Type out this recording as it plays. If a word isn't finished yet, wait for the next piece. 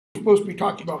supposed to be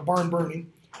talking about barn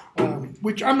burning,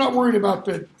 which I'm not worried about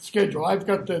the schedule. I've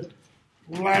got the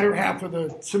latter half of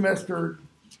the semester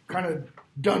kind of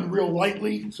done real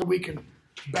lightly so we can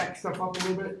back stuff up a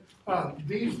little bit.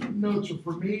 These notes are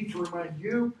for me to remind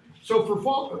you. So for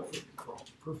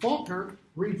Faulkner,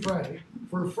 read Friday.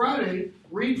 For Friday,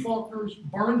 read Faulkner's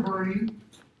Barn Burning.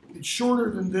 It's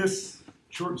shorter than this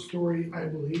short story, I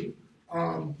believe,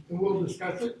 and we'll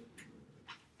discuss it.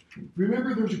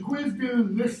 Remember, there's a quiz due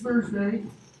this Thursday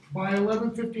by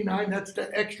 11:59. That's the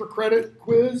extra credit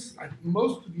quiz.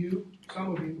 Most of you,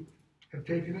 some of you, have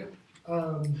taken it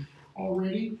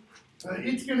already.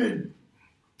 It's going to,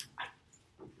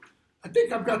 I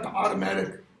think I've got the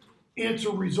automatic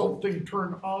answer result thing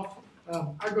turned off.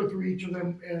 I go through each of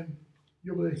them, and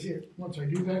you'll be able to see it once I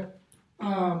do that.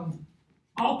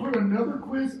 I'll put another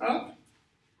quiz up,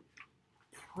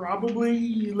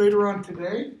 probably later on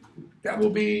today. That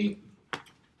will be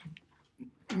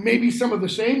maybe some of the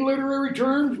same literary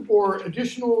terms or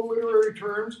additional literary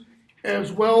terms,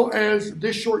 as well as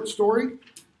this short story.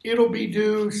 It'll be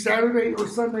due Saturday or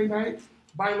Sunday night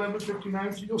by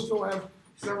 11:59, so you'll still have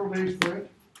several days for it.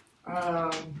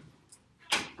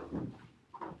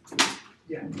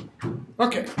 Yeah.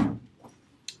 Okay.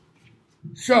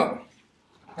 So,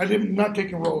 I'm not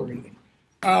taking a roll or anything.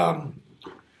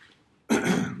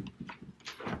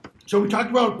 So we talked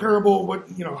about parable,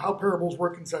 how parables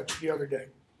work and such the other day.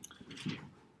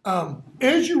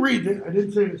 As you read it, I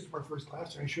didn't say this in my first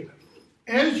class, I should have.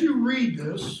 As you read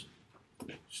this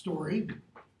story,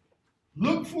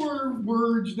 look for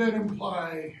words that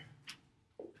imply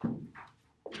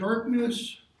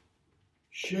darkness,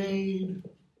 shade,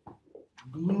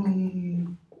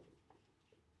 gloom,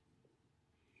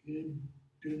 hiddenness,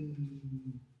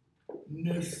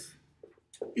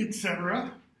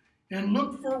 etc. And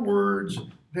look for words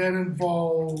that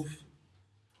involve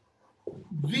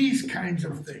these kinds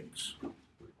of things.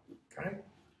 Okay?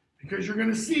 Because you're going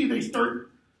to see they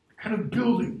start kind of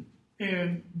building,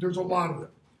 and there's a lot of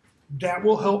them. That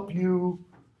will help you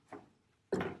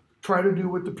try to do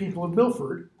what the people of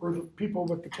Milford, or the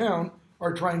people of the town,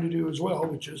 are trying to do as well,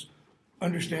 which is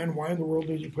understand why in the world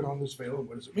did you put on this veil and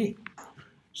what does it mean.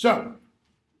 So,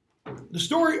 the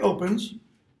story opens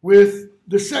with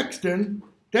the sexton.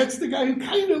 That's the guy who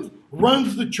kind of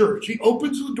runs the church. He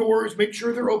opens the doors, makes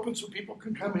sure they're open so people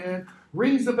can come in,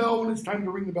 rings the bell when it's time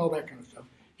to ring the bell, that kind of stuff.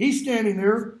 He's standing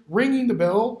there ringing the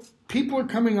bell. People are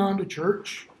coming on to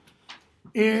church.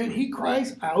 And he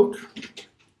cries out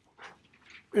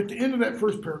at the end of that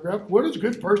first paragraph, "What is a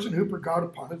good person who put God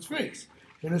upon its face?"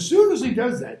 And as soon as he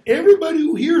does that, everybody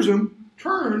who hears him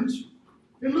turns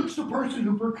and looks to Parson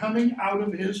Hooper coming out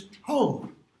of his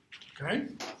home. Okay?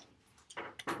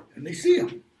 And they see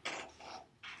him.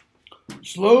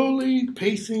 Slowly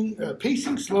pacing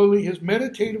slowly his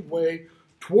meditative way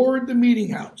toward the meeting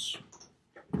house.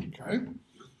 Okay?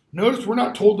 Notice we're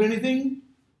not told anything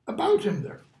about him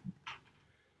there.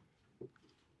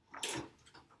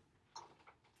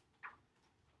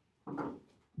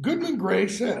 Goodman Gray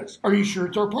says, "Are you sure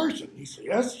it's our parson?" He says,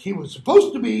 "Yes, he was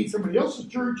supposed to be somebody else's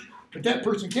church, but that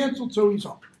person canceled, so he's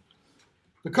home.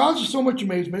 The cause of so much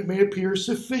amazement may appear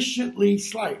sufficiently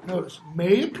slight." Notice,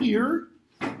 may appear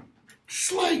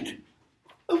slight,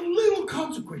 of little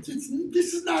consequence.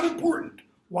 This is not important.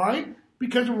 Why?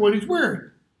 Because of what he's wearing.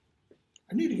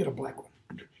 I need to get a black one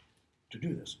to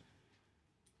do this.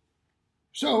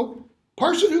 So,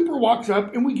 Parson Hooper walks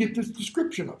up, and we get this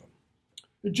description of him.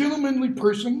 A gentlemanly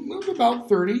person of about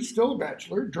 30, still a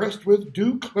bachelor, dressed with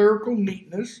due clerical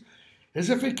neatness,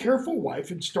 as if a careful wife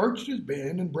had starched his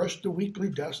band and brushed the weekly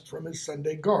dust from his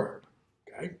Sunday garb.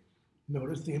 Okay?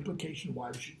 Notice the implication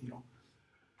why,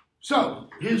 So,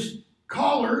 his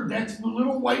collar, that's the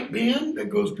little white band that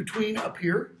goes between up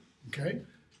here. Okay?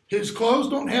 His clothes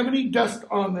don't have any dust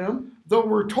on them, though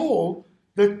we're told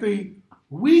that the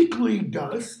weekly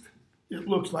dust, it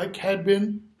looks like, had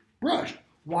been brushed.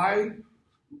 Why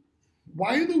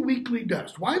the weekly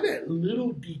dust? Why that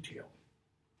little detail?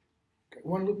 Okay,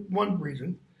 one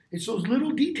reason. It's those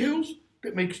little details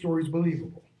that make stories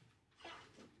believable.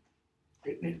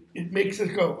 It makes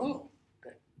us go, oh,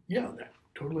 that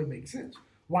totally makes sense.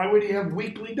 Why would he have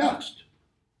weekly dust?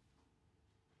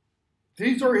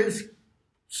 These are his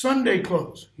Sunday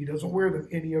clothes. He doesn't wear them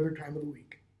any other time of the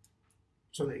week.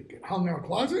 So they get hung in a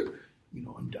closet,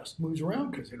 and dust moves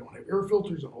around because they don't have air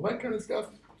filters and all that kind of stuff.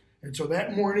 And so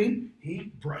that morning,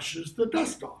 he brushes the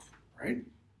dust off, right?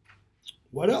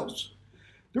 What else?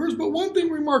 There is but one thing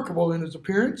remarkable in his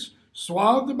appearance,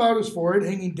 swathed about his forehead,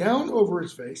 hanging down over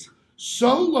his face,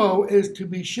 so low as to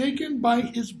be shaken by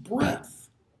his breath.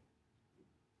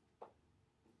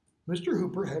 Mr.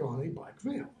 Hooper had on a black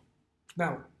veil.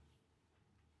 Now,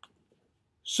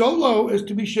 so low as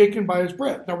to be shaken by his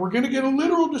breath. Now, we're going to get a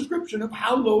literal description of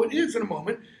how low it is in a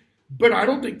moment, but I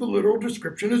don't think the literal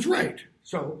description is right.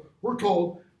 So we're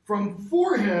told from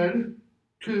forehead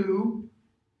to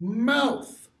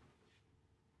mouth.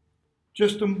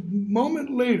 Just a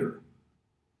moment later,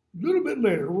 a little bit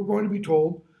later, we're going to be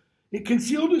told it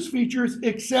concealed his features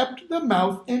except the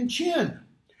mouth and chin.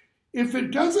 If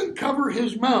it doesn't cover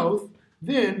his mouth,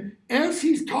 then as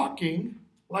he's talking,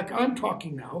 like I'm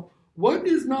talking now, what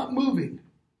is not moving?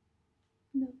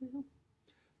 No.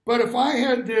 But if I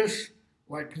had this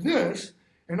like this,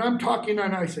 and I'm talking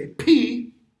and I say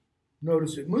P,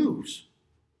 notice it moves.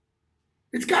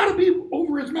 It's got to be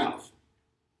over his mouth,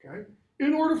 okay?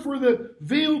 In order for the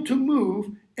veil to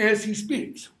move as he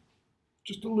speaks.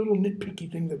 Just a little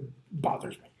nitpicky thing that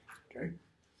bothers me, okay?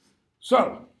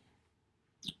 So,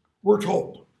 we're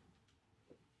told.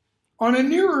 On a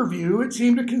nearer view, it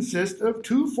seemed to consist of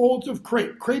 2 folds of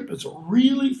crepe. Crepe is a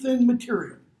really thin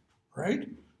material, right?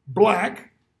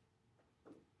 Black,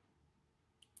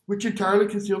 which entirely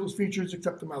concealed his features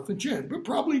except the mouth and chin, but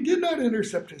probably did not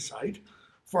intercept his sight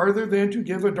farther than to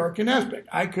give a darkened aspect.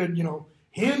 I could,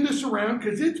 hand this around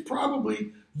because it's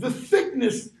probably the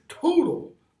thickness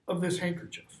total of this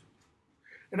handkerchief.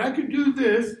 And I could do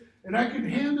this, and I could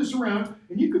hand this around,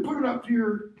 and you could put it up to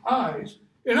your eyes,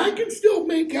 and I can still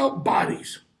make out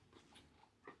bodies.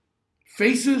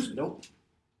 Faces, nope.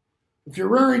 If you're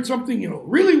wearing something,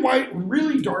 really white,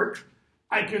 really dark,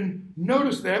 I can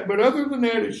notice that, but other than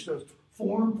that, it's just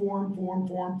form,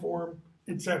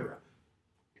 etc.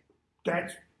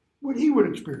 That's what he would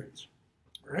experience,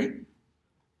 right?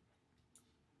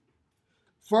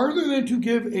 Farther than to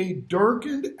give a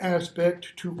darkened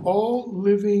aspect to all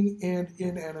living and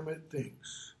inanimate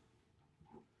things.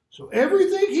 So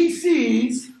everything he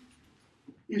sees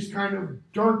is kind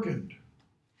of darkened.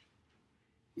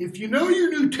 If you know your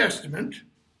New Testament,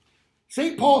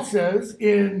 St. Paul says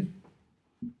in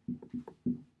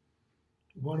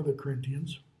one of the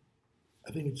Corinthians,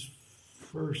 I think it's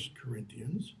 1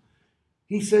 Corinthians,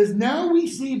 he says, now we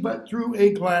see but through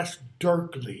a glass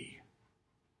darkly.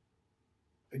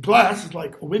 A glass is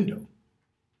like a window,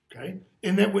 okay?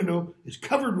 And that window is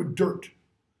covered with dirt.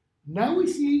 Now we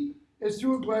see as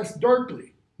through a glass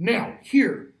darkly. Now,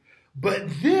 here. But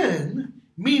then,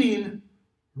 meaning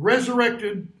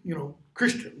resurrected,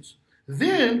 Christians,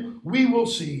 then we will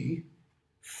see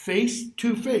face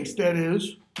to face. That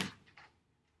is,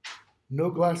 no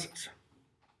glasses.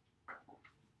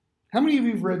 How many of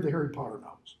you have read the Harry Potter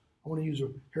novels? I want to use a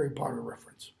Harry Potter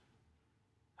reference.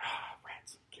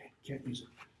 Rats, can't use it.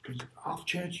 Because off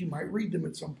chance you might read them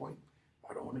at some point.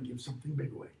 I don't want to give something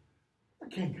big away. I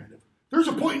can kind of. There's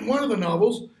a point in one of the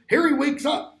novels, Harry wakes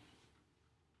up.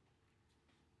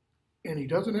 And he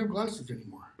doesn't have glasses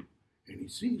anymore. And he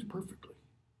sees perfectly.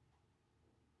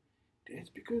 That's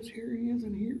because Harry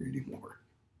isn't here anymore.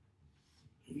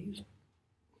 He's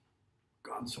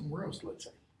gone somewhere else, let's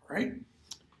say. All right?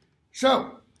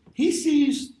 So, he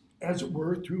sees, as it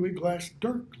were, through a glass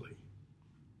darkly.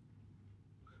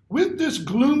 With this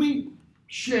gloomy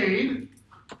shade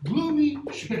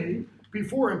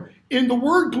before him. And the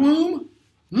word gloom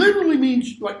literally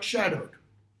means like shadowed.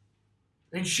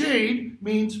 And shade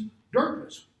means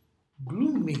darkness.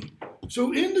 Gloomy.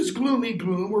 So in this gloomy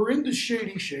gloom, or in this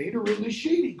shady shade, or in this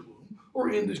shady gloom, or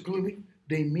in this gloomy,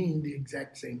 they mean the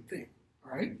exact same thing.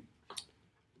 All right?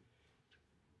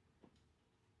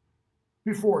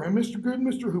 Before him,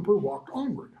 Mr. Hooper walked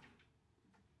onward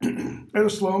at a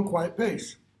slow and quiet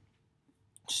pace,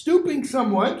 stooping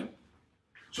somewhat,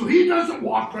 so he doesn't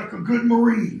walk like a good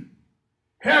Marine,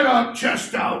 head up,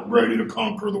 chest out, ready to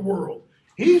conquer the world.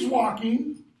 He's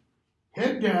walking,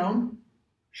 head down,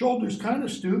 shoulders kind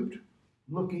of stooped,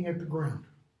 looking at the ground.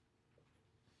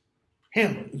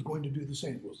 Hamlet is going to do the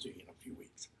same, we'll see in a few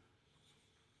weeks.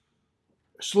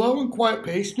 Slow and quiet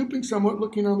pace, stooping somewhat,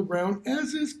 looking on the ground,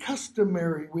 as is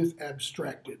customary with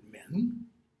abstracted men.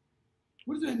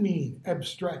 What does that mean,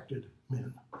 abstracted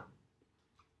men?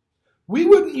 We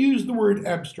wouldn't use the word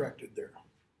abstracted there.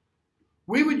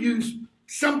 We would use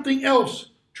something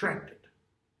else tracted.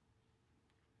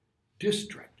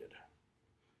 Distracted.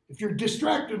 If you're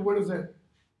distracted, what does that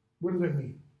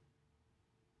mean?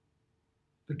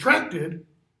 The tracted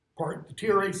part, the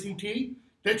T-R-A-C-T,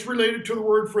 that's related to the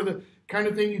word for the kind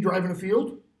of thing you drive in a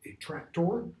field, a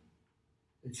tractor.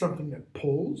 It's something that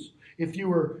pulls. If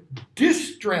you are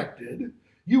distracted,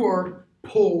 you are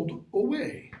pulled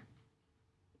away.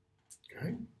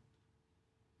 Okay?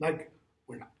 Like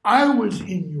when I was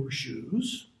in your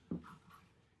shoes,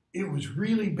 it was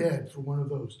really bad for one of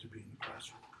those to be in the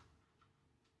classroom.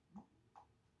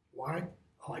 Why?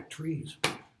 I like trees.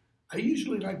 I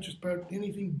usually like just about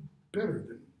anything better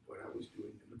than what I was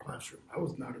doing in the classroom. I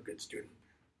was not a good student,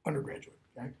 undergraduate,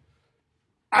 okay?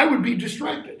 I would be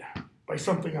distracted by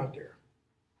something out there,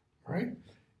 all right?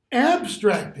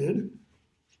 Abstracted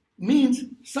means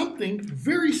something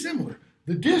very similar.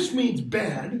 The dis means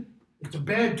bad. It's a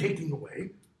bad taking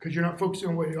away because you're not focusing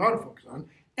on what you ought to focus on.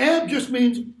 Ab just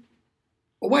means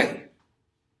away.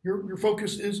 Your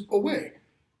focus is away.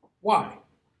 Why?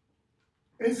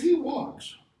 As he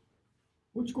walks,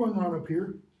 what's going on up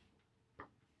here?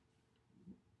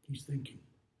 He's thinking.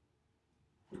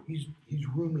 He's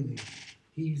ruminating.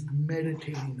 He's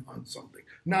meditating on something.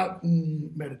 Not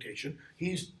meditation.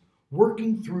 He's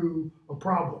working through a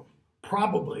problem.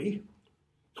 Probably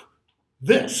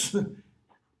this.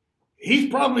 He's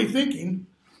probably thinking,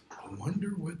 I wonder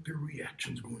what their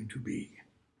reaction's going to be.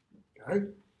 Okay?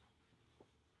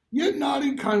 Yet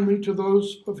nodding kindly to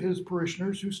those of his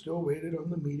parishioners who still waited on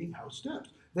the meeting house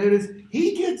steps. That is,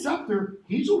 he gets up there,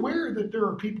 he's aware that there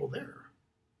are people there,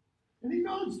 and he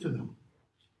nods to them.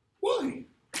 Why?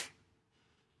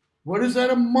 What is that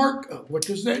a mark of? What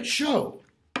does that show?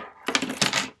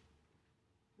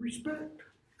 Respect,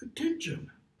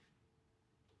 attention.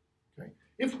 Okay?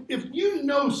 If you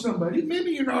know somebody,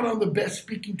 maybe you're not on the best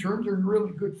speaking terms or you're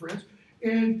really good friends,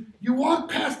 and you walk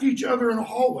past each other in a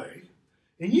hallway,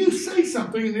 and you say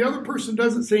something and the other person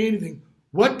doesn't say anything,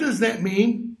 what does that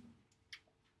mean?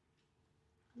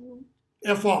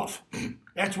 F off.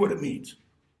 That's what it means.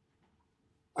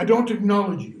 I don't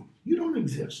acknowledge you. You don't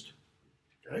exist.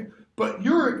 Okay? But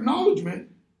your acknowledgement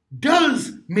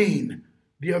does mean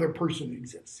the other person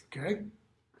exists. Okay?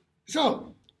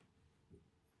 So,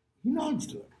 he nods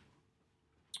to them.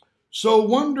 So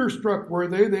wonderstruck were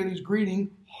they that his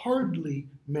greeting hardly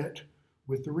met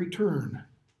with the return.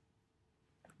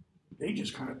 They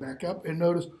just kind of back up and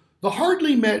notice the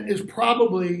hardly met is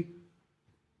probably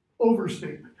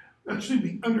understatement.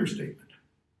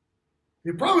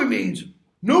 It probably means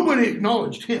nobody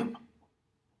acknowledged him.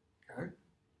 Okay?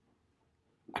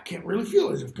 I can't really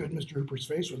feel as if good Mr. Hooper's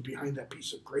face was behind that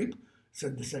piece of crepe,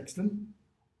 said the sexton.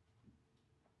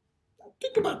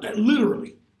 Think about that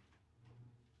literally.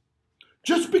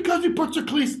 Just because he puts a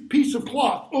piece of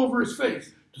cloth over his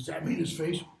face, does that mean his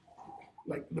face,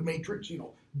 like the Matrix,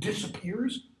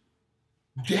 disappears?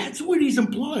 That's what he's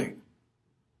implying.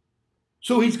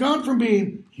 So he's gone from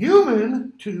being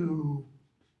human to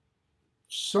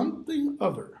something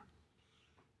other.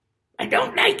 I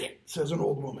don't like it, says an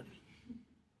old woman.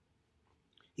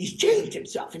 He's changed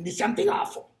himself into something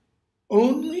awful.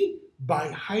 Only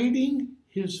by hiding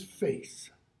his face.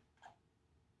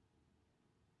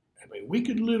 I mean, we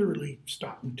could literally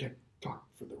stop and talk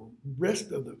for the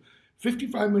rest of the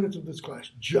 55 minutes of this class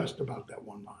just about that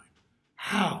one line.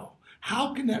 How?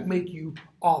 How can that make you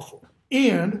awful?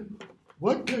 And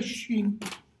what does she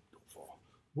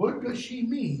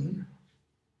mean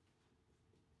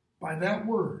by that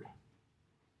word?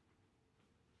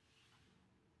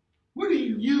 What do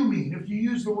you mean if you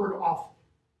use the word awful?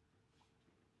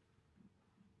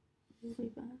 Really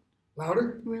bad.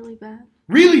 Louder? Really bad.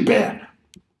 Really bad.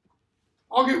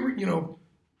 I'll get,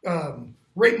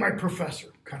 rate my professor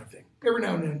kind of thing. Every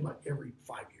now and then, like every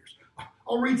 5 years.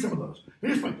 I'll read some of those.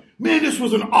 And it's like, man, this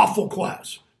was an awful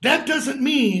class. That doesn't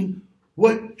mean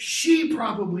what she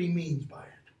probably means by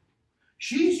it.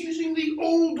 She's using the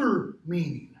older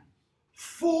meaning.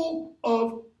 Full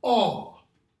of awe.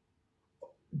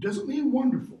 It doesn't mean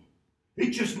wonderful.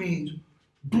 It just means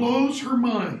blows her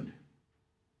mind.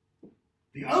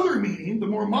 The other meaning, the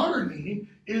more modern meaning,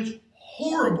 is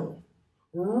horrible,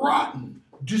 rotten,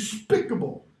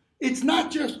 despicable. It's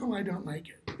not just, oh, I don't like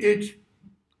it. It's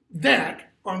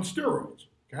that on steroids,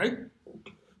 okay?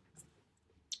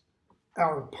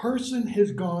 Our parson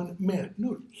has gone mad.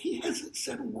 No, he hasn't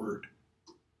said a word.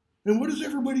 And what is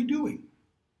everybody doing?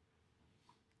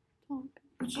 Talk.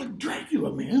 It's like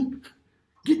Dracula, man.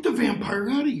 Get the vampire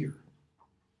out of here,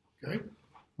 okay?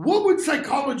 What would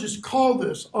psychologists call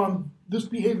this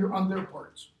behavior on their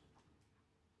parts?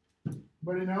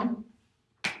 Anybody know?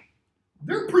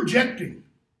 They're projecting.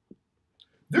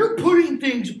 They're putting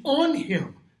things on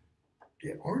him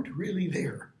that aren't really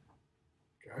there.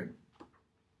 Okay?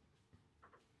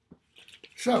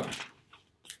 So,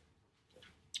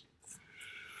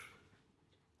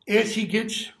 as he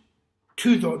gets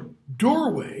to the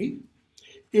doorway,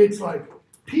 it's like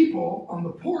people on the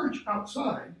porch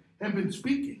outside have been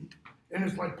speaking, and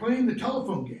it's like playing the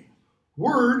telephone game.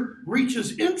 Word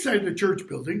reaches inside the church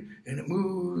building, and it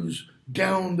moves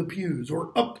down the pews,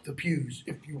 or up the pews,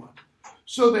 if you want.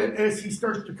 So that as he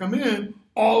starts to come in,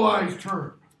 all eyes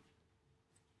turn.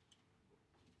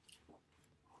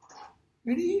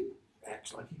 And he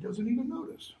acts like he doesn't even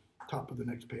notice. Top of the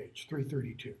next page,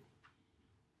 332.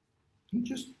 He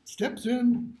just steps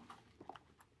in,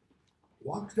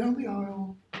 walks down the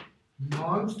aisle,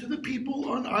 nods to the people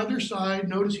on either side.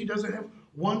 Notice he doesn't have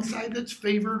one side that's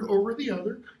favored over the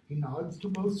other. He nods to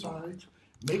both sides,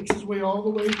 makes his way all the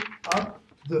way up.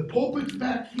 The pulpit's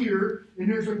back here, and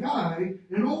there's a guy,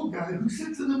 an old guy, who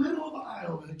sits in the middle of the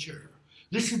aisle in a chair.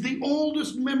 This is the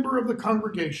oldest member of the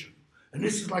congregation, and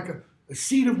this is like a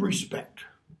seat of respect,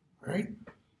 right?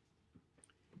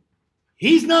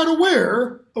 He's not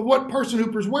aware of what Parson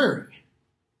Hooper's wearing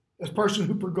as Parson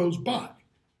Hooper goes by.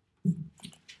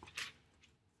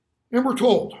 And we're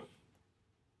told,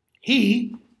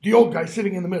 he, the old guy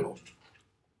sitting in the middle,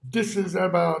 this is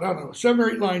about, 7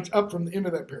 or 8 lines up from the end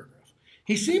of that paragraph.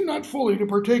 He seemed not fully to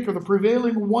partake of the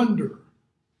prevailing wonder.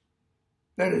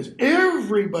 That is,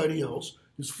 everybody else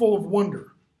is full of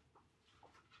wonder.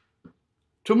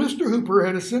 Till Mr. Hooper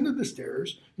had ascended the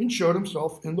stairs and showed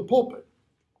himself in the pulpit,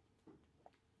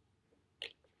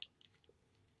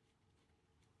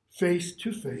 face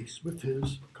to face with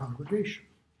his congregation.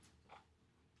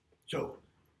 So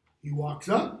he walks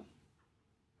up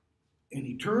and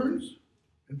he turns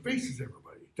and faces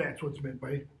everybody. That's what's meant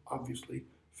by, obviously,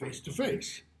 face to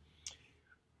face,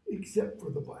 except for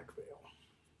the black veil.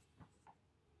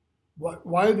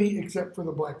 Why the except for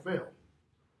the black veil?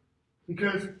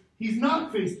 Because he's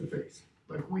not face to face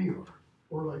like we are,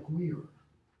 or like we are.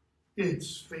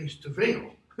 It's face to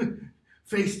veil,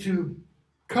 face to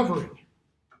covering.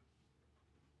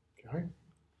 Okay?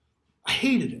 I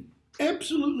hated it,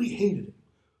 absolutely hated it,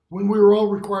 when we were all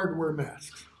required to wear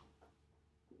masks.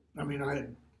 I mean, I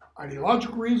had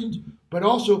ideological reasons, but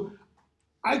also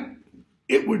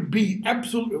it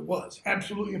was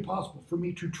absolutely impossible for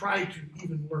me to try to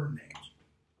even learn names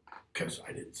because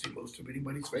I didn't see most of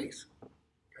anybody's face.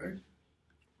 Okay?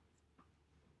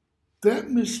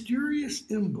 That mysterious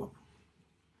emblem,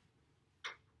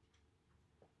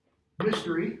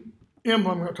 mystery,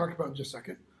 emblem I'm going to talk about in just a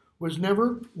second, was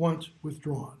never once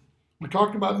withdrawn. We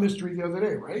talked about mystery the other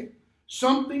day, right?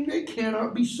 Something that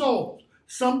cannot be solved.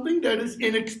 Something that is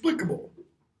inexplicable.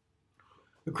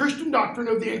 The Christian doctrine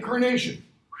of the incarnation.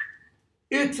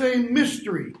 It's a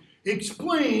mystery.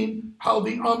 Explain how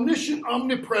the omniscient,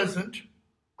 omnipresent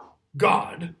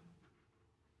God,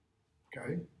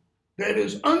 okay, that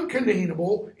is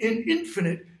uncontainable and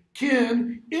infinite,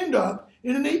 can end up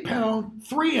in an 8-pound,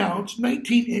 3-ounce,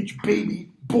 19-inch baby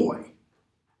boy.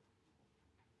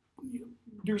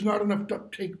 There's not enough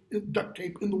duct tape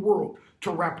in the world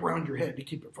to wrap around your head to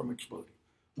keep it from exploding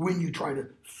when you try to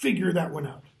figure that one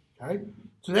out. Okay?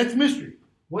 So that's mystery.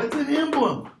 What's an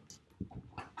emblem?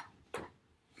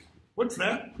 What's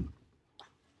that?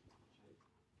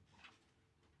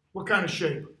 What kind of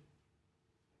shape?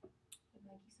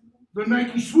 The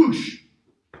Nike swoosh.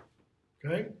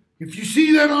 Okay? If you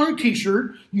see that on a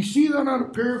t-shirt, you see that on a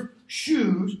pair of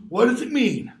shoes, what does it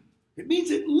mean? It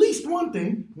means at least one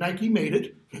thing. Nike made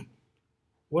it.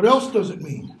 What else does it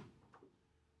mean?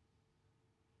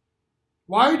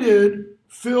 Why did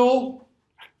Phil,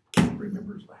 I can't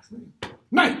remember his last name,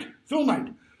 Phil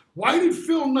Knight. Why did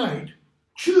Phil Knight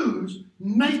choose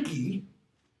Nike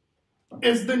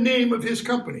as the name of his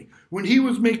company when he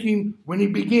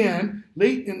began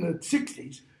late in the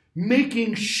 60s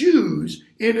making shoes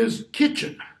in his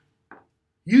kitchen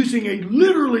using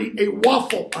literally a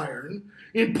waffle iron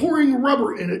and pouring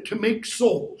rubber in it to make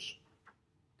soles?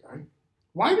 Okay.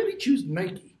 Why did he choose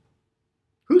Nike?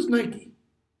 Who's Nike?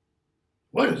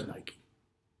 What is Nike?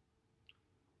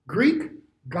 Greek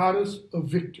goddess of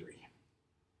victory.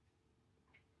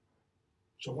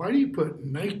 So why do you put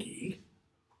Nike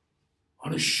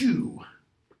on a shoe?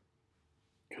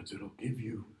 Because it'll give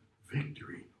you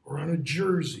victory. Or on a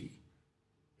jersey.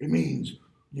 It means,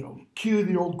 cue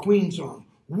the old Queen song.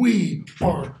 We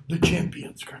are the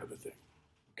champions, kind of a thing.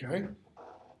 Okay?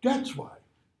 That's why.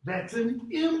 That's an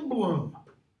emblem.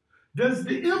 Does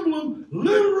the emblem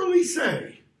literally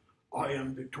say, I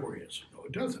am victorious? No,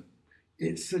 it doesn't.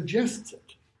 It suggests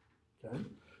it. Okay?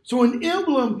 So an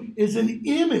emblem is an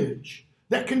image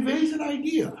that conveys an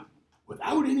idea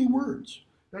without any words.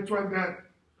 That's why I've got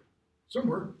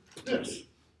somewhere this.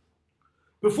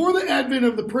 Before the advent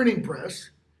of the printing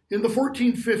press in the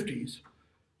 1450s,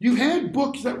 you had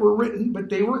books that were written, but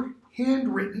they were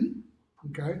handwritten.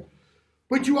 Okay?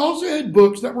 But you also had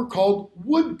books that were called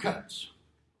woodcuts.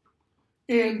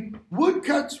 And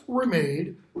woodcuts were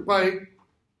made by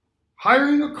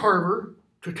hiring a carver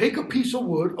to take a piece of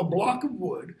wood, a block of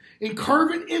wood, and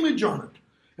carve an image on it.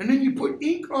 And then you put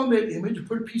ink on that image,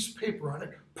 put a piece of paper on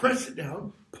it, press it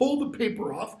down, pull the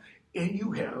paper off, and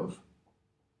you have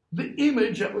the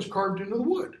image that was carved into the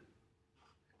wood.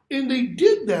 And they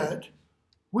did that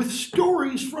with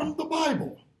stories from the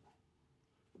Bible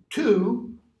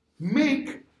to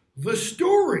make the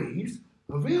stories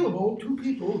available to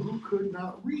people who could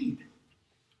not read.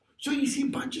 So you see a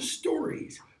bunch of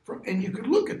stories, and you could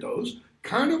look at those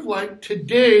kind of like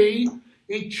today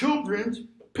a children's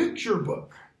picture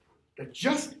book that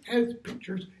just has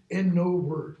pictures and no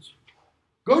words.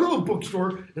 Go to a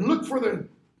bookstore and look for the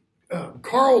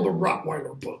Carl the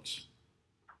Rottweiler books.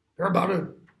 They're about a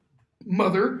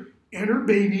mother and her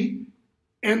baby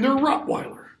and their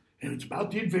Rottweiler. And it's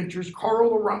about the adventures.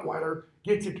 Carl the Rottweiler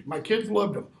gets it. My kids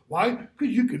loved them. Why?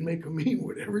 Because you can make them mean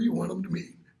whatever you want them to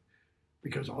mean.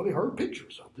 Because all they are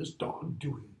pictures of this dog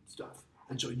doing stuff.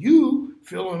 And so you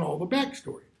fill in all the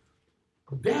backstory.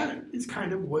 That is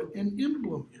kind of what an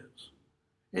emblem is.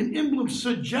 An emblem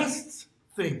suggests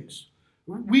things.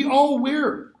 We all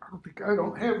wear, I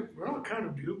don't have, well, I kind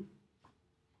of do,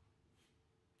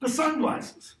 the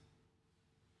sunglasses.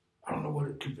 I don't know what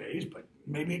it conveys, but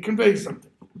maybe it conveys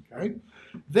something. Okay?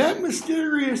 That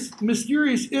mysterious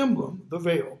emblem, the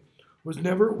veil, was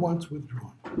never once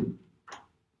withdrawn.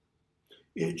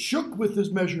 It shook with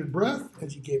his measured breath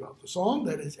as he gave out the psalm,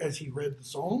 that is, as he read the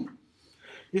psalm.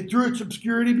 It threw its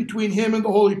obscurity between him and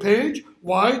the holy page.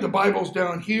 Why? The Bible's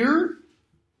down here.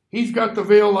 He's got the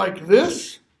veil like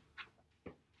this.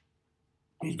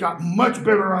 He's got much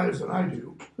better eyes than I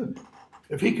do.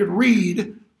 If he could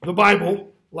read the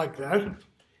Bible like that.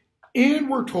 And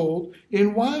we're told,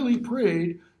 and while he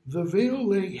prayed, the veil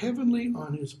lay heavenly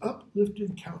on his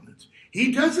uplifted countenance.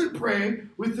 He doesn't pray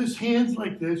with his hands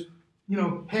like this,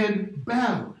 head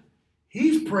bowed.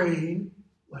 He's praying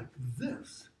like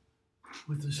this,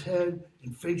 with his head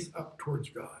and face up towards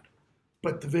God.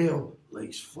 But the veil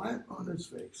lays flat on his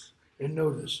face. And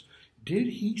notice, did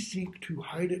he seek to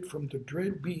hide it from the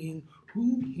dread being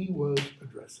whom he was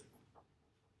addressing?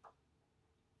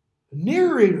 The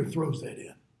narrator throws that in.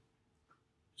 Is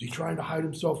he trying to hide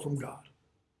himself from God?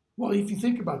 Well, if you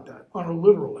think about that on a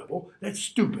literal level, that's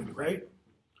stupid, right?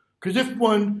 Because if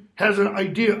one has an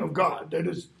idea of God that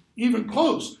is even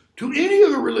close to any of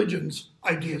the religion's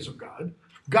ideas of God,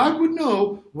 God would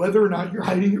know whether or not you're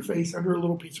hiding your face under a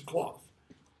little piece of cloth.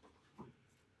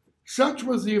 Such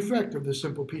was the effect of this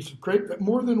simple piece of crepe that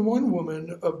more than one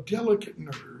woman of delicate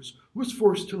nerves was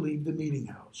forced to leave the meeting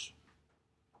house.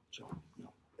 So,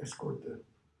 escort the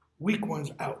weak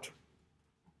ones out.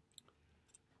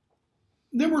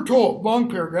 Then we're told, long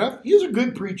paragraph, he is a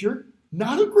good preacher,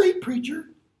 not a great preacher.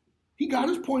 He got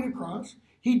his point across.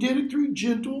 He did it through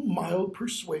gentle, mild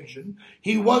persuasion.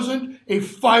 He wasn't a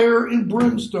fire and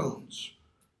brimstones,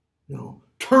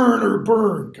 turn or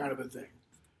burn kind of a thing.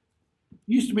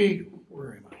 Used to be,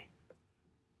 where am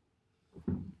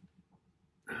I?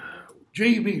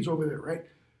 JUB's over there, right?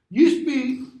 Used to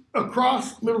be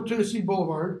across Middle Tennessee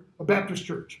Boulevard, a Baptist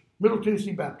church, Middle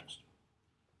Tennessee Baptist.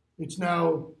 It's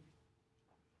now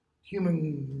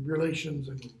Human Relations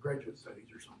and Graduate Studies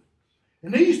or something.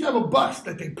 And they used to have a bus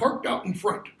that they parked out in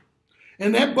front.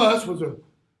 And that bus was a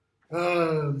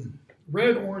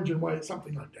red, orange, and white,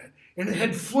 something like that. And it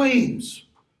had flames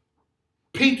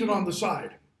painted on the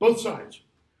side, both sides.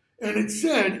 And it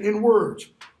said in words,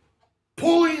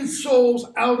 pulling souls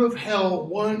out of hell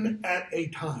one at a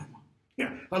time.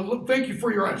 Yeah, thank you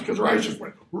for your eyes, because her eyes just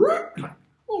went,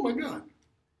 oh my God.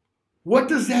 What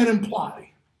does that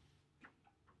imply?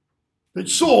 That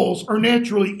souls are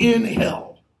naturally in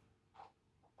hell.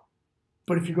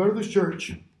 But if you go to this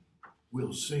church,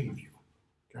 we'll save you.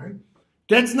 Okay?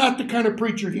 That's not the kind of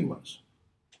preacher he was.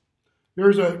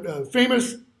 There's a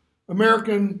famous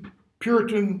American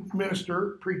Puritan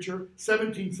minister, preacher,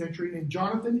 17th century, named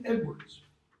Jonathan Edwards,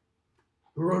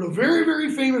 who wrote a very, very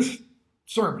famous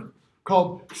sermon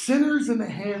called Sinners in the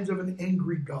Hands of an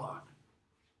Angry God.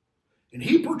 And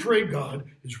he portrayed God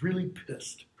as really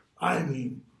pissed. I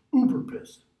mean, uber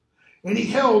pissed. And he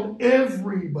held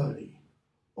everybody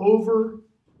over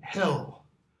hell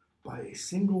by a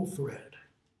single thread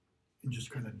and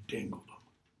just kind of dangled them.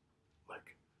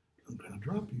 Like, I'm going to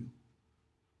drop you.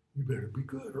 You better be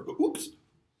good. Or, oops.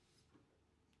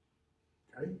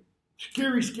 Okay?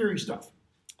 Scary, scary stuff.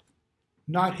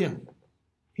 Not him.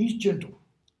 He's gentle.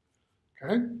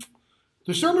 Okay?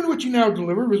 The sermon which he now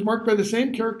delivered was marked by the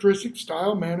same characteristic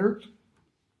style, manner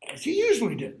as he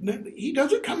usually did. He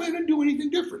doesn't come in and do anything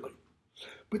differently.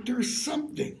 But there is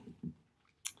something,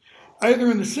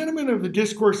 either in the sentiment of the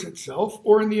discourse itself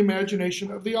or in the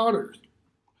imagination of the authors.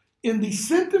 In the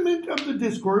sentiment of the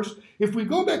discourse, if we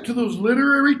go back to those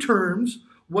literary terms,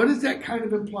 what is that kind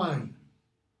of implying?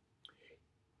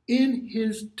 In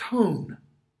his tone.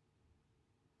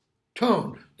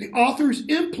 Tone. the author's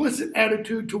implicit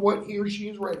attitude to what he or she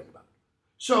is writing about.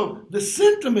 So the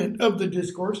sentiment of the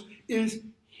discourse is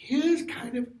his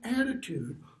kind of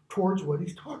attitude towards what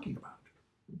he's talking about.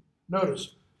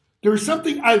 Notice, there's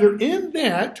something either in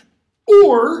that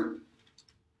or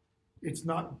it's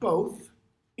not both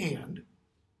and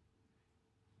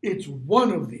it's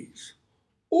one of these,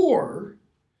 or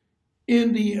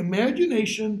in the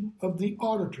imagination of the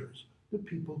auditors, the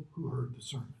people who heard the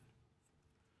sermon.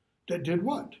 That did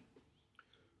what?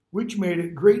 Which made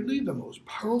it greatly the most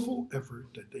powerful effort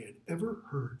that they had ever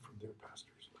heard from their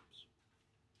pastor's lips.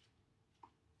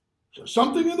 So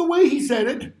something in the way he said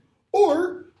it,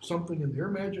 or something in their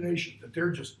imagination that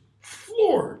they're just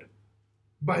floored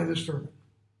by the sermon.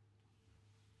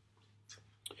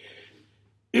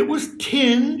 It was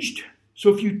tinged.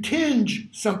 So if you tinge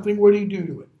something, what do you do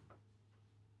to it?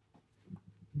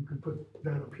 You can put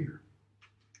that up here.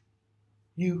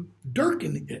 You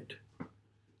darken it.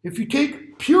 If you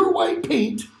take pure white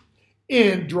paint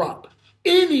and drop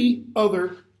any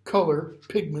other color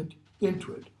pigment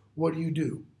into it, what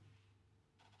do?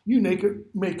 You make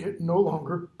it no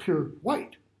longer pure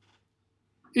white.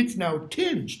 It's now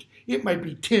tinged. It might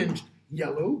be tinged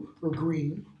yellow or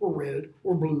green or red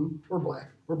or blue or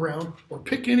black or brown or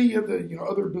pick any of the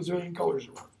other bazillion colors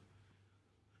around.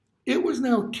 It was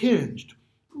now tinged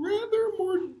rather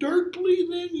more darkly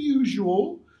than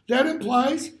usual. That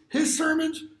implies his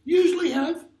sermons usually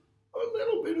have a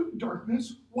little bit of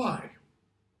darkness. Why?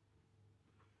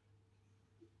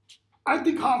 I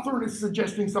think Hawthorne is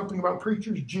suggesting something about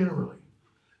preachers generally.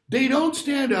 They don't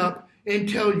stand up and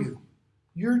tell you,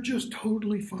 you're just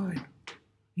totally fine.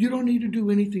 You don't need to do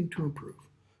anything to improve.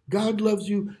 God loves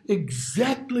you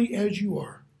exactly as you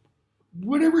are.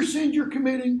 Whatever sins you're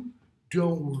committing,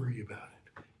 don't worry about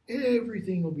it.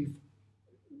 Everything will be fine.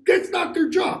 That's not their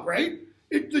job, right?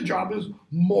 The job is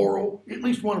moral, at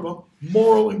least one of them,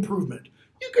 moral improvement.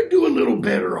 You could do a little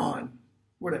better on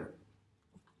whatever.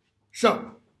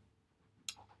 So,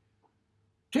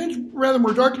 tinged rather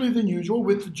more darkly than usual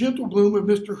with the gentle bloom of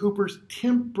Mr. Hooper's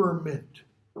temperament.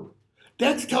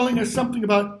 That's telling us something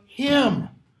about him.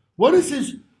 What is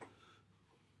his,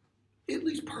 at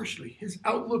least partially, his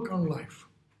outlook on life?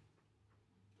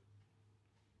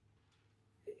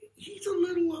 He's a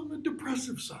little on the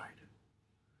depressive side.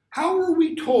 How are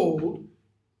we told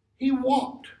he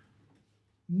walked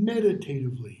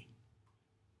meditatively?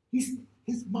 His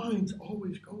mind's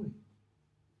always going.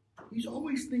 He's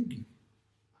always thinking.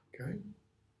 Okay?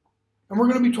 And we're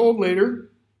going to be told later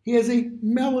he has a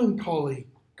melancholy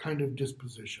kind of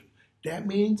disposition. That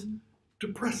means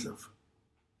depressive.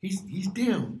 He's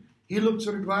down. He looks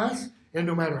at a glass, and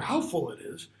no matter how full it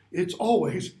is, it's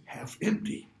always half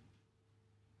empty.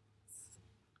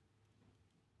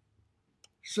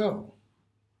 So,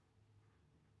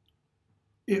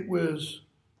 it was,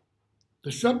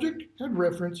 the subject had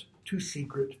reference to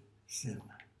secret sin.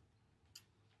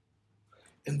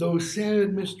 And those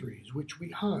sad mysteries which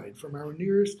we hide from our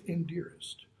nearest and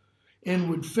dearest, and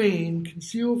would fain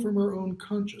conceal from our own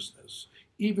consciousness,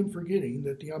 even forgetting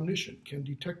that the omniscient can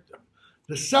detect them.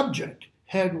 The subject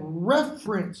had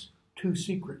reference to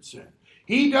secret sin.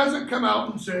 He doesn't come out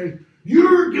and say,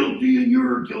 you're guilty and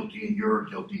you're guilty and you're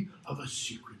guilty of a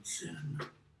secret sin.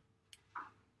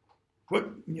 What,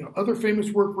 other famous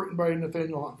work written by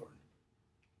Nathaniel Hawthorne?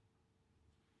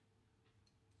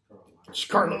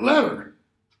 Scarlet Letter.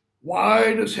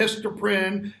 Why does Hester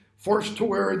Prynne forced to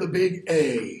wear the big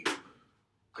A?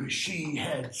 Because she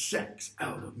had sex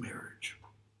out of marriage.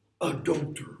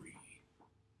 Adultery.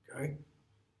 Okay?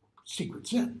 Secret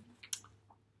sin.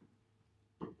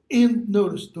 And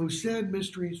notice those sad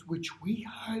mysteries which we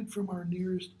hide from our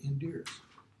nearest and dearest.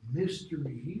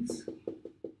 Mysteries,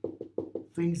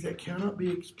 things that cannot be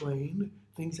explained,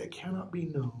 things that cannot be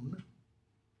known.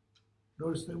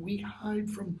 Notice that we hide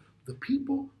from the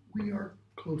people we are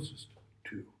closest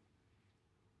to.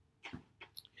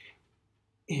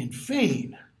 And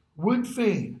feign, would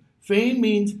feign. Feign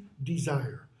means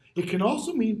desire. It can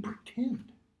also mean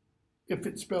pretend, if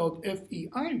it's spelled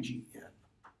F-E-I-G-N.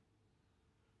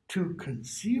 To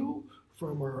conceal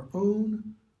from our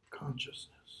own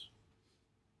consciousness.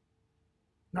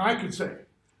 Now I could say,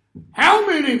 how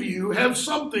many of you have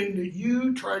something that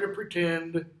you try to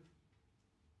pretend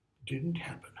didn't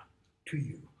happen to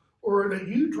you? Or that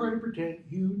you try to pretend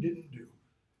you didn't do?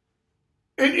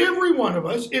 And every one of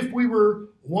us, if we were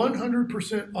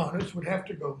 100% honest, would have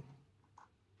to go,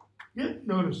 yeah,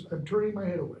 notice, I'm turning my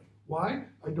head away. Why?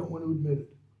 I don't want to admit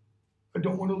it. I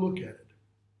don't want to look at it.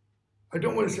 I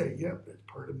don't want to say, yep, that's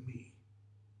part of me.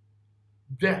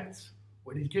 That's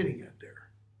what he's getting at there.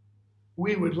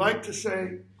 We would like to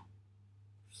say,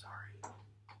 sorry,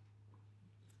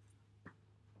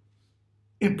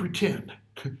 and pretend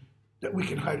that we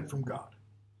can hide it from God.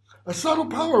 A subtle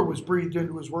power was breathed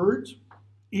into his words.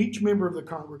 Each member of the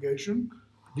congregation,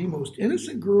 the most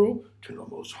innocent girl to the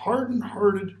most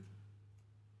hardened-hearted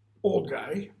old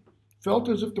guy, felt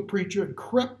as if the preacher had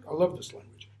crept, I love this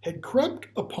language, had crept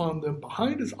upon them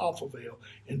behind his awful veil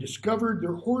and discovered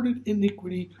their hoarded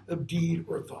iniquity of deed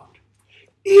or thought.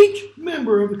 Each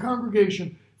member of the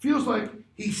congregation feels like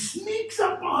he sneaks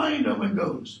up behind them and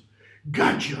goes,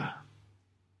 "Gotcha,"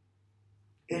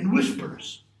 and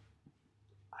whispers,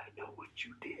 "I know what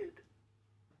you did.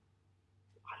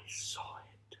 I saw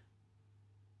it."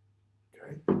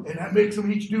 Okay? And that makes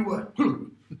them each do what?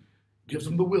 Gives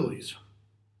them the willies.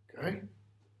 Okay?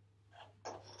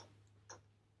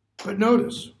 But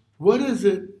notice, what is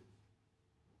it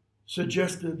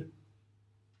suggested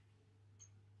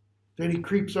that he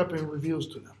creeps up and reveals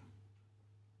to them?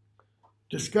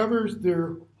 Discovers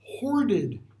their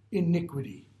hoarded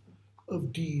iniquity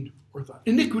of deed or thought.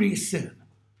 Iniquity is sin.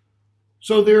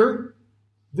 So their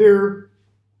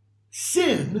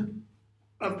sin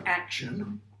of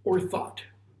action or thought.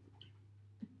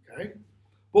 Okay?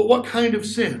 But what kind of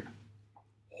sin?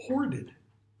 Hoarded.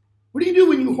 What do you do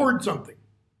when you hoard something?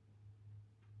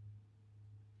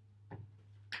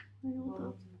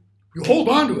 You hold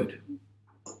on to it.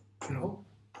 You know?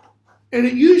 And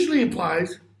it usually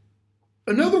implies,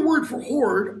 another word for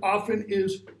hoard often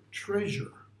is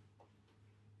treasure.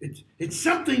 It's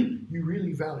something you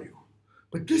really value.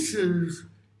 But this is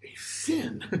a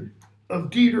sin of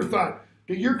deed or thought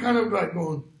that you're kind of like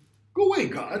going, "Go away,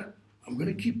 God. I'm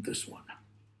going to keep this one.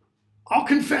 I'll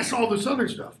confess all this other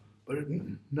stuff, but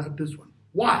not this one."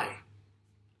 Why?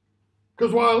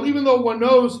 Because while even though one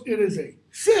knows it is a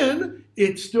sin,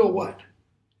 it's still what?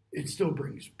 It still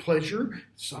brings pleasure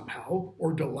somehow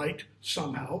or delight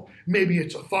somehow. Maybe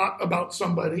it's a thought about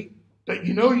somebody that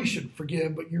you know you should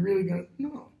forgive, but you're really going to,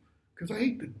 no, because I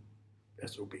hate the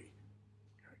SOB.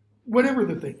 Whatever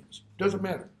the thing is, doesn't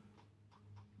matter.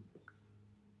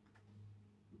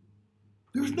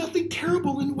 There's nothing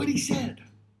terrible in what he said.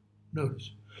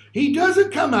 Notice, he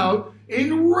doesn't come out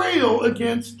and rail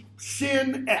against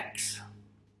sin X.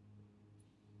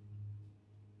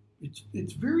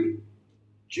 It's very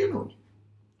general.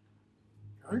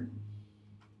 Okay?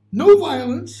 No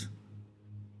violence,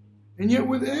 and yet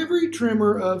with every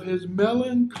tremor of his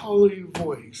melancholy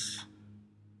voice,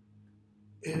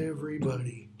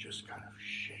 everybody just kind of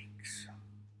shakes.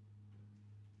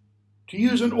 To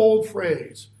use an old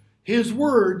phrase, his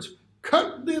words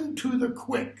cut them to the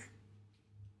quick.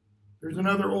 There's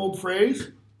another old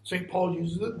phrase, St. Paul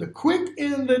uses it, the quick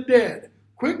and the dead.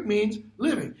 Quick means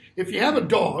living. If you have a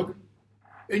dog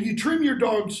and you trim your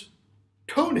dog's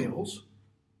toenails,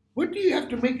 what do you have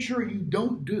to make sure you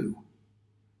don't do?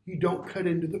 You don't cut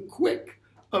into the quick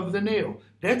of the nail.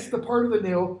 That's the part of the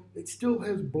nail that still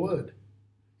has blood.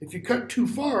 If you cut too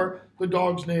far, the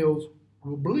dog's nails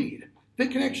will bleed. They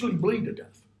can actually bleed to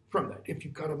death from that if you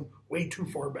cut them way too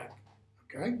far back.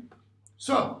 Okay?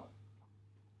 So,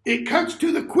 it cuts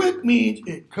to the quick means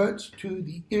it cuts to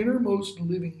the innermost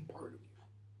living part of you.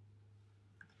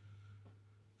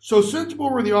 So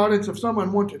sensible were the audience of some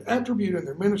unwanted attribute in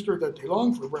their minister that they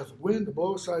longed for a breath of wind to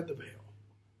blow aside the veil.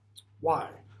 Why?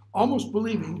 Almost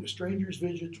believing a stranger's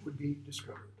visage would be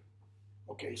discovered.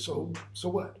 Okay, so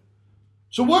what?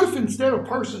 So what if instead of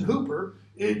Parson Hooper,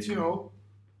 it's,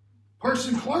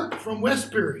 Parson Clark from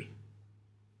Westbury?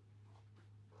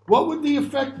 What would the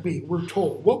effect be, we're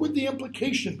told? What would the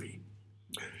implication be?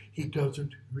 He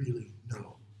doesn't really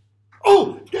know.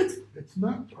 Oh, that's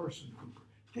not Parson Hooper.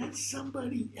 That's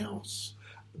somebody else.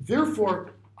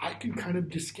 Therefore, I can kind of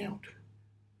discount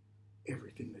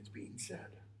everything that's being said.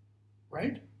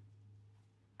 Right?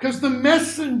 Because the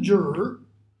messenger,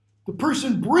 the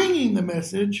person bringing the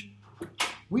message,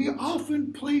 we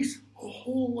often place a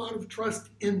whole lot of trust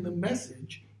in the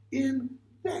message in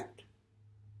that.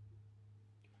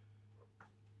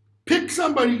 Pick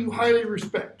somebody you highly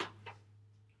respect,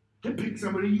 and pick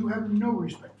somebody you have no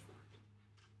respect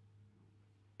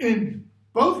for. And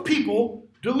both people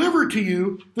deliver to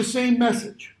you the same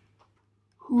message.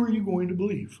 Who are you going to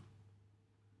believe?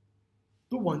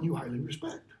 The one you highly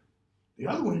respect. The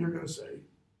other one you're going to say,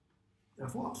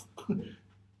 F off.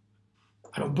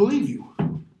 I don't believe you.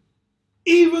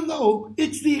 Even though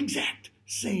it's the exact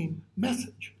same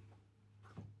message.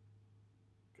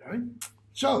 Okay?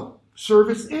 So,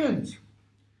 service ends.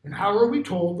 And how are we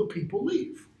told the people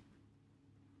leave?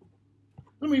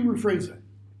 Let me rephrase that.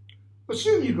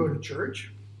 Assume you go to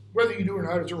church. Whether you do or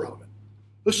not is irrelevant.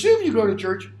 Assume you go to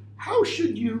church. How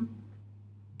should you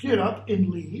get up and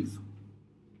leave?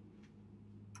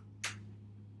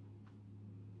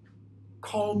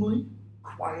 Calmly,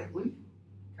 quietly.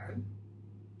 Okay?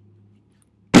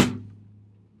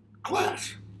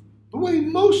 Class, the way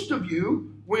most of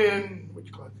you, when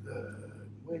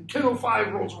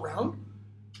 10:05 rolls around,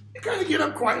 you kind of get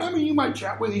up quiet. I mean, you might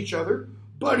chat with each other,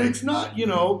 but it's not,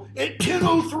 at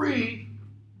 10:03,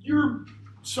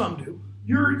 some do,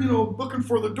 you're looking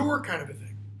for the door kind of a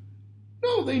thing.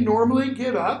 No, they normally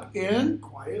get up and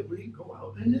quietly go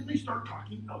out, and then they start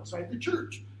talking outside the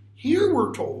church. Here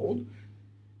we're told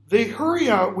they hurry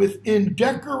out with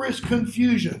indecorous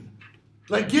confusion.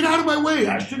 Like, get out of my way,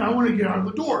 Ashton. I want to get out of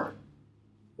the door.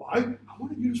 Why? I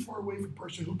want to get as far away from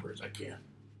Person Hooper as I can.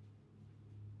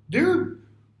 They're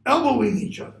elbowing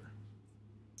each other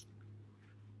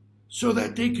so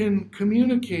that they can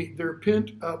communicate their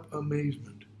pent-up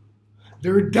amazement.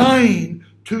 They're dying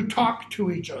to talk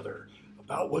to each other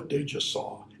about what they just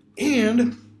saw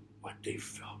and what they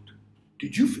felt.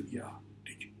 Did you feel? Yeah.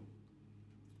 Did you?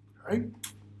 All right.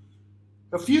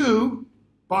 A few,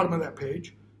 bottom of that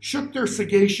page, shook their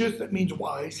sagacious, that means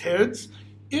wise, heads,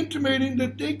 intimating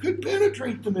that they could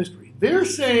penetrate the mystery. They're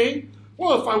saying,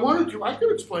 well, if I wanted to, I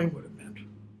could explain what it meant.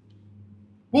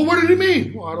 Well, what did it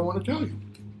mean? Well, I don't want to tell you.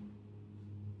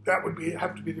 That would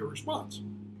have to be their response,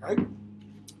 right?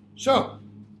 So,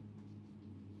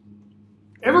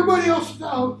 everybody else is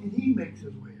out, and he makes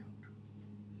his way out.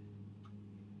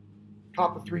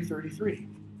 Top of 333.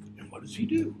 And what does he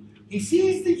do? He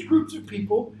sees these groups of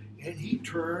people, and he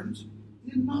turns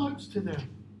and nods to them,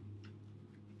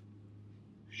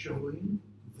 showing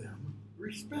them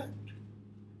respect.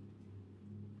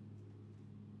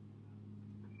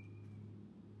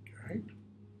 Okay?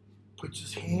 Puts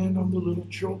his hand on the little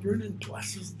children and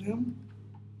blesses them.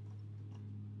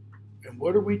 And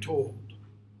what are we told?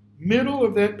 Middle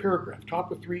of that paragraph,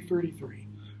 top of 333.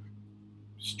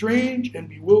 Strange and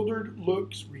bewildered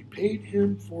looks repaid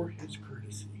him for his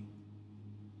courtesy.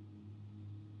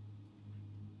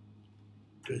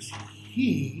 Does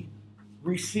he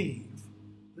receive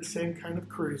the same kind of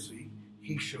courtesy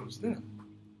he shows them?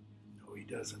 No, he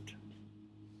doesn't.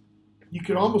 You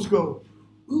could almost go,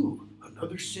 ooh,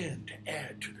 another sin to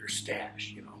add to their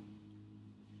stash, All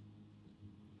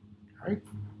right?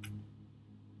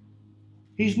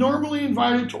 He's normally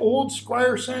invited to old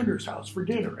Squire Sanders' house for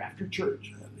dinner after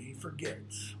church, and he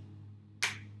forgets.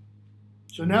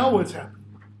 So now what's happened?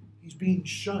 He's being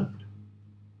shunned.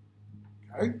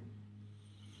 Okay?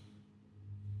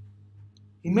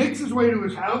 He makes his way to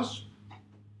his house.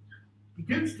 He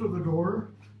gets to the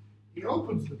door. He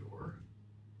opens the door.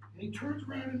 And he turns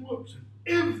around and looks. And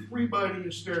everybody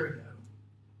is staring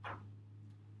at him.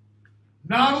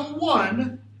 Not a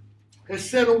one has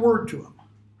said a word to him,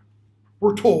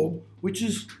 we're told, which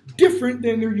is different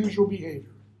than their usual behavior.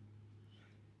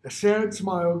 A sad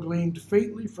smile gleamed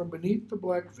faintly from beneath the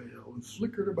black veil and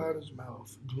flickered about his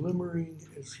mouth, glimmering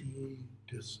as he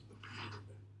disappeared.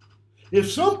 If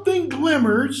something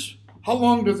glimmers, how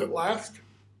long does it last?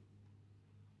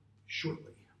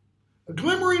 Shortly. A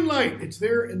glimmering light, it's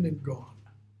there and then gone.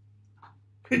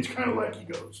 It's kind of like he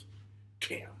goes,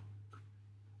 damn,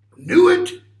 knew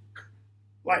it,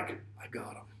 like I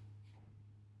got him.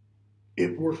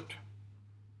 It worked.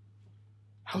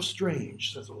 How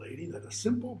strange, says a lady, that a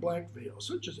simple black veil,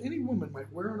 such as any woman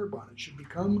might wear on her bonnet, should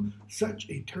become such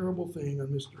a terrible thing on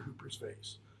Mr. Hooper's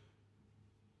face.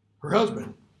 Her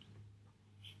husband,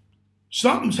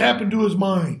 something's happened to his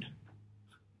mind.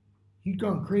 He's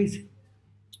gone crazy.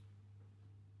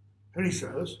 And he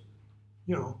says,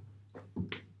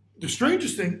 the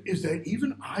strangest thing is that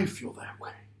even I feel that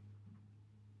way.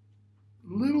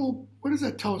 What does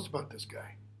that tell us about this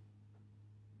guy?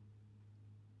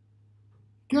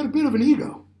 Got a bit of an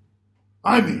ego.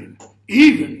 I mean,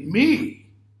 even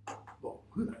me. Well,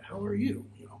 who the hell are you?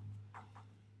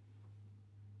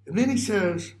 And then he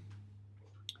says,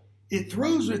 it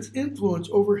throws its influence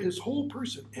over his whole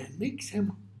person and makes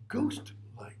him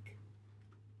ghost-like.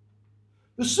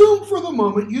 Assume for the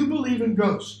moment you believe in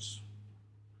ghosts.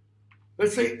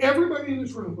 Let's say everybody in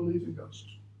this room believes in ghosts.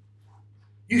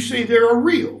 You say they're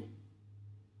real.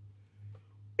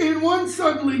 And one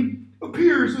suddenly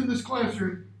appears in this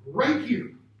classroom right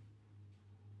here.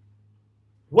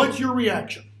 What's your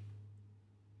reaction?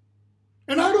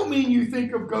 And I don't mean you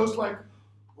think of ghosts like,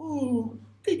 oh,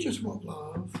 they just want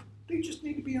love. They just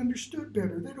need to be understood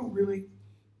better. They don't really.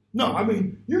 No, I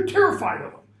mean, you're terrified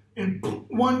of them. And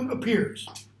one appears.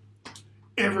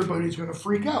 Everybody's going to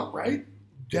freak out, right?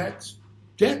 That's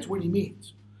what he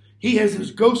means. He has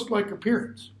his ghost-like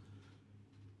appearance.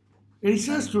 And he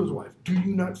says to his wife, do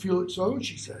you not feel it so? And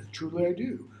she says, truly I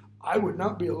do. I would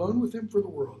not be alone with him for the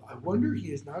world. I wonder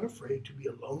he is not afraid to be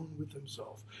alone with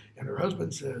himself. And her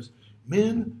husband says,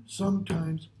 men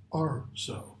sometimes are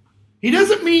so. He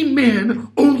doesn't mean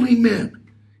men, only men.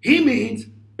 He means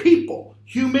people,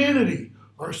 humanity,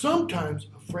 are sometimes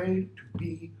afraid to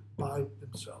be by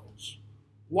themselves.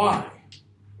 Why?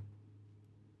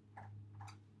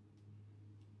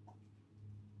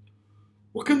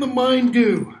 What can the mind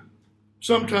do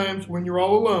sometimes when you're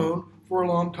all alone for a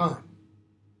long time?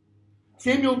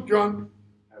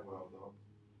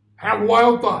 Have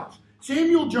wild thoughts.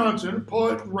 Samuel Johnson,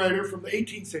 poet and writer from the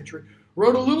 18th century,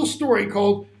 wrote a little story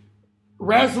called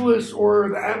Rasselas or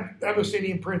the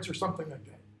Abyssinian Prince or something like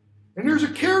that. And there's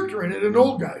a character in it, an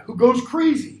old guy, who goes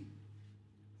crazy.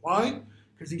 Why?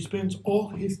 Because he spends all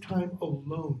his time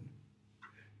alone.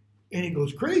 And he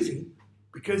goes crazy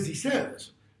because he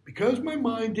says, because my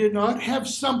mind did not have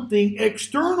something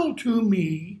external to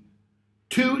me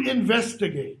to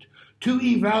investigate, to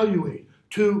evaluate,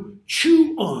 to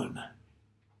chew on,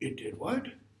 it did what?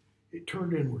 It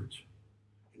turned inwards.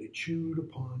 And it chewed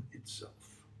upon itself.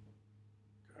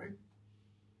 Okay?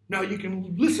 Now you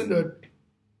can listen to,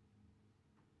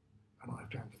 I don't have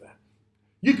time for that.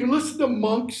 You can listen to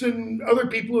monks and other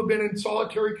people who have been in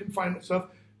solitary confinement stuff,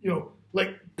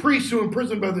 like priests who were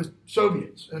imprisoned by the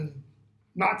Soviets and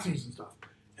Nazis and stuff.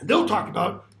 And they'll talk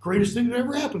about greatest thing that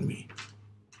ever happened to me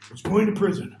was going to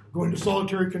prison, going to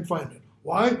solitary confinement.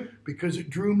 Why? Because it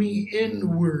drew me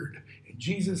inward. And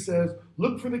Jesus says,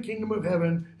 look for the kingdom of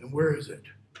heaven, and where is it?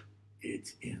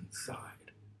 It's inside.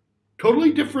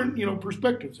 Totally different,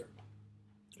 perspectives there.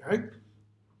 Okay?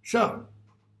 So,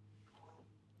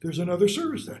 there's another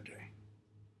service that day.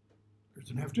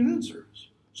 There's an afternoon service.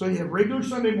 So you have regular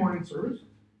Sunday morning service,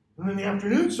 and then the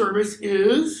afternoon service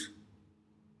is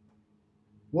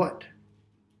what?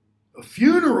 A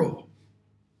funeral.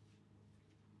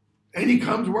 And he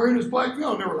comes wearing his black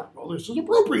veil. And they were like, well, this is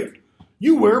appropriate.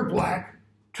 You wear black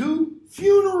to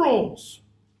funerals.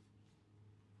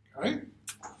 Okay?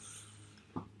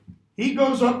 He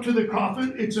goes up to the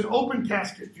coffin. It's an open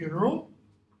casket funeral.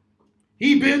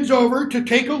 He bends over to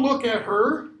take a look at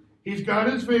her. He's got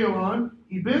his veil on.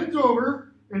 He bends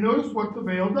over and notice what the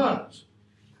veil does.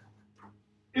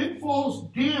 It falls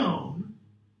down,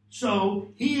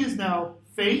 so he is now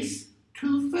face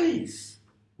to face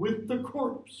with the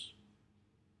corpse.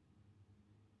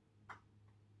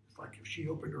 It's like if she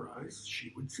opened her eyes,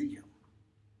 she would see him.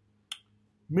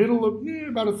 Middle of,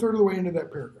 about a third of the way into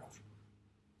that paragraph.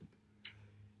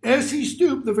 As he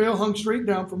stooped, the veil hung straight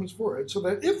down from his forehead, so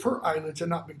that if her eyelids had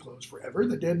not been closed forever,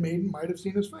 the dead maiden might have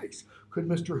seen his face. Could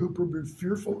Mr. Hooper be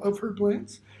fearful of her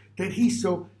glance, that he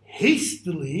so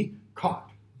hastily caught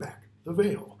back the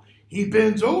veil? He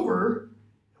bends over,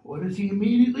 and what does he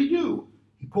immediately do?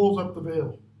 He pulls up the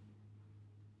veil.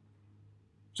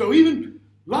 So even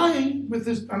lying with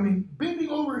this, bending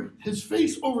over his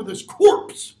face over this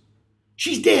corpse,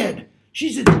 she's dead.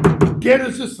 She's as dead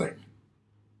as this thing.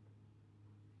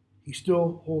 He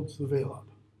still holds the veil up,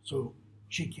 so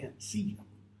she can't see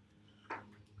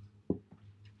him.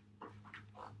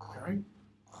 Okay?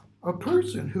 A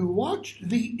person who watched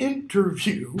the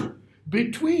interview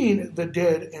between the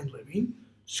dead and living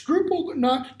scrupled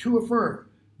not to affirm,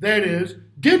 that is,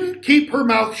 didn't keep her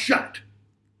mouth shut.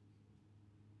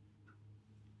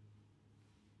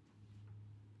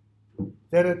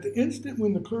 That at the instant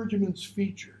when the clergyman's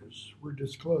features were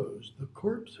disclosed, the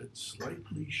corpse had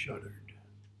slightly shuddered.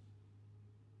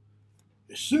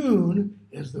 As soon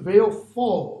as the veil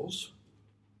falls,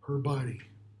 her body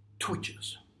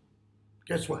twitches.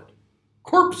 Guess what?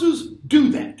 Corpses do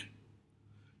that.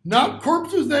 Not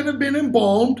corpses that have been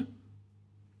embalmed,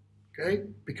 okay,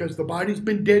 because the body's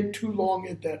been dead too long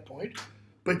at that point,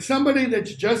 but somebody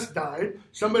that's just died,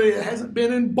 somebody that hasn't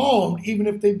been embalmed, even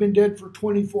if they've been dead for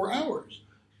 24 hours,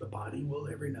 the body will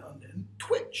every now and then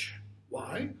twitch.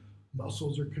 Why?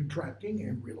 Muscles are contracting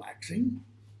and relaxing.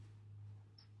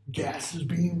 Gas is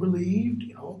being relieved,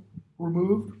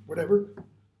 removed, whatever.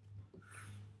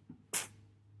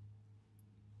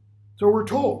 So we're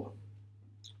told.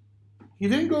 He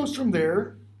then goes from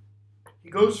there. He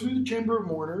goes through the chamber of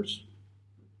mourners.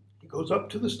 He goes up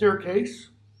to the staircase.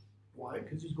 Why?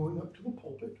 Because he's going up to the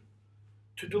pulpit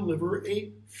to deliver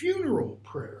a funeral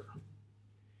prayer.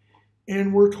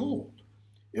 And we're told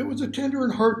it was a tender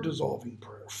and heart-dissolving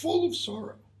prayer, full of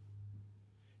sorrow,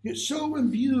 yet so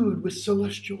imbued with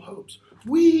celestial hopes.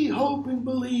 We hope and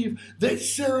believe that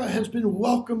Sarah has been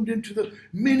welcomed into the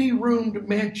many-roomed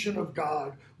mansion of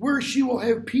God, where she will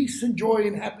have peace and joy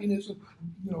and happiness and,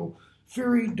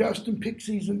 fairy dust and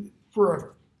pixies and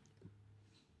forever.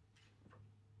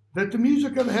 That the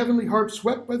music of the heavenly harp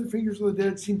swept by the fingers of the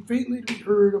dead seemed faintly to be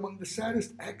heard among the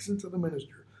saddest accents of the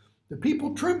minister. The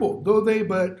people trembled, though they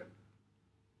but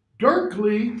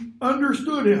darkly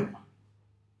understood him.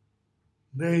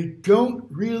 They don't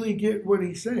really get what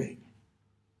he's saying.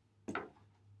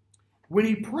 When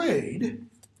he prayed,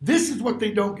 this is what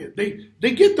they don't get.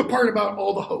 They get the part about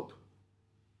all the hope.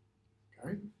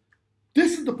 Okay?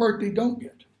 This is the part they don't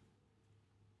get.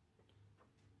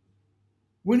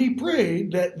 When he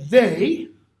prayed that they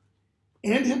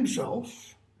and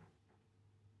himself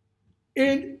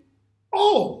and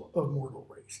all of mortal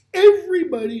race,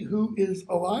 everybody who is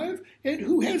alive and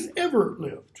who has ever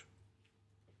lived,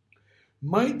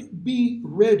 might be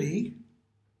ready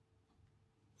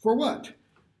for what?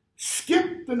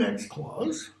 Skip the next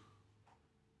clause.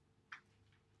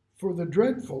 For the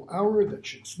dreadful hour that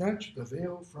should snatch the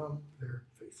veil from their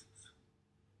faces.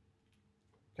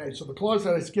 Okay, so the clause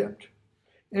that I skipped.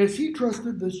 As he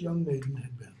trusted this young maiden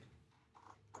had been.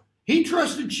 He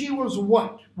trusted she was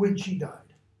what when she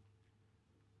died?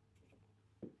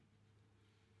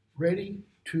 Ready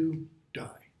to die.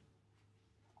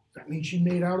 Does that mean she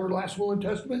made out her last will and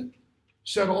testament?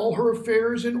 Set all her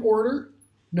affairs in order?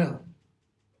 No.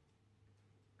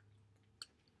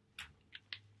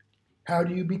 How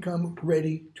do you become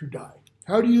ready to die?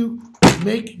 How do you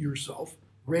make yourself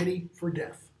ready for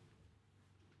death?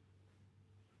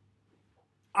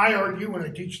 I argue when I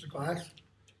teach the class,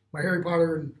 my Harry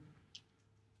Potter and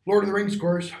Lord of the Rings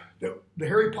course, that the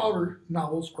Harry Potter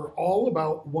novels are all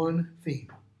about one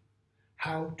theme: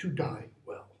 how to die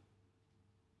well.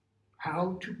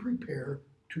 How to prepare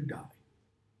to die.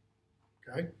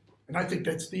 Okay? And I think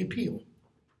that's the appeal.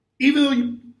 Even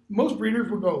though most readers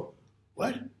will go,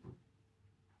 what?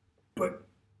 But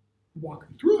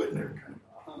walking through it, and they're kind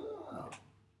of, oh.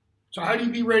 So how do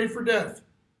you be ready for death?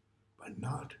 By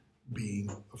not being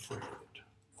afraid of it.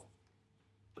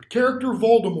 The character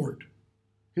Voldemort,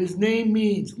 his name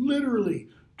means literally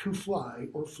to fly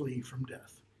or flee from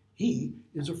death. He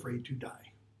is afraid to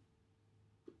die.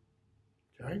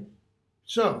 Okay?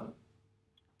 So,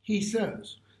 he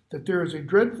says that there is a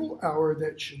dreadful hour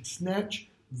that should snatch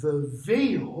the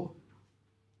veil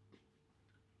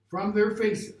from their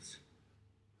faces.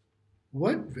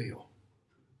 What veil?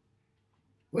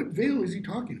 What veil is he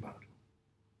talking about?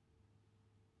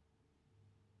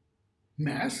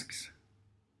 Masks?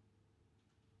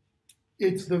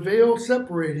 It's the veil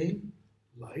separating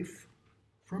life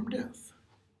from death.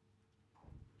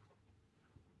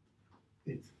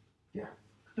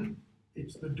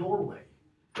 It's the doorway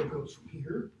that goes from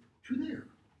here to there.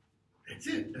 That's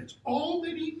it. That's all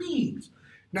that he means.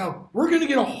 Now, we're going to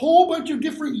get a whole bunch of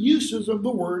different uses of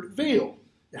the word veil.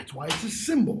 That's why it's a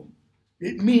symbol.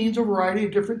 It means a variety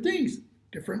of different things.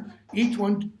 Each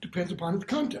one depends upon its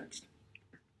context.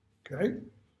 Okay?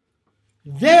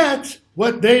 That's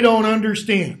what they don't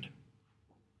understand.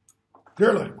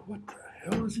 They're like, what the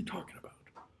hell is he talking about?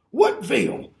 What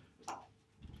veil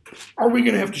are we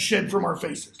going to have to shed from our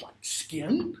faces? Like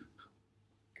skin?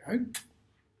 Okay.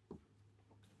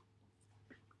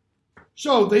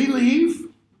 So they leave.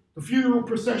 The funeral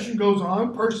procession goes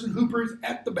on. Parson Hooper's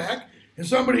at the back. And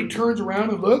somebody turns around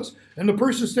and looks. And the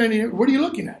person standing there, what are you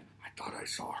looking at? I thought I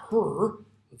saw her,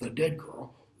 the dead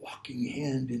girl, walking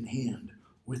hand in hand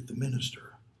with the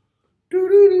minister.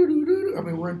 Do-do-do-do-do. I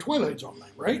mean, we're in Twilight Zone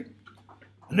night, right?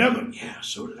 And they're like, yeah,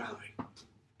 so did I.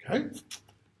 Okay.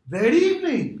 That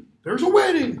evening, there's a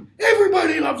wedding.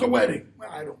 Everybody loves a wedding.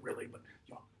 Well, I don't really, but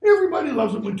you know, everybody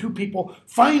loves it when two people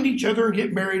find each other and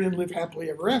get married and live happily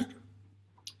ever after.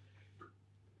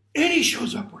 And he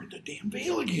shows up wearing the damn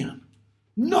veil again.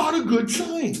 Not a good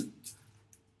sign.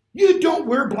 You don't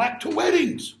wear black to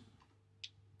weddings.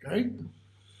 Okay?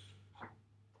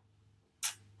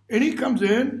 And he comes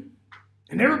in,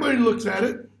 and everybody looks at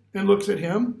it and looks at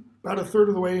him about a third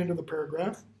of the way into the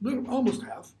paragraph, almost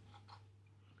half.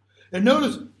 And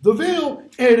notice, the veil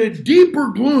added deeper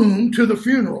gloom to the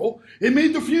funeral. It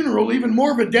made the funeral even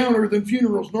more of a downer than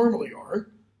funerals normally are.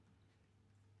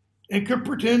 And could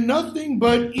pretend nothing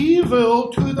but evil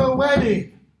to the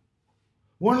wedding.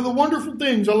 One of the wonderful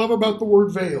things I love about the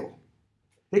word veil,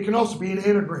 it can also be an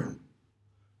anagram.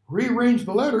 Rearrange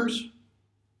the letters,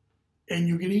 and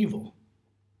you get evil.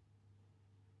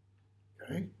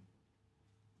 Okay?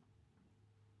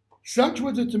 Such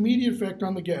was its immediate effect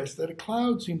on the guests that a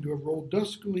cloud seemed to have rolled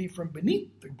duskily from beneath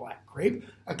the black crape.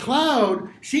 A cloud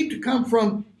seemed to come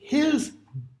from his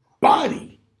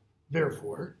body,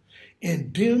 therefore,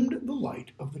 and dimmed the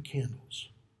light of the candles.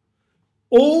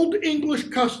 Old English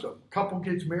custom, couple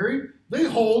gets married, they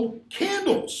hold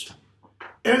candles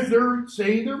as they're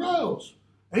saying their vows.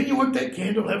 And you want that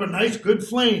candle to have a nice good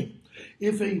flame.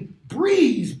 If a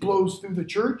breeze blows through the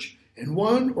church and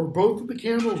one or both of the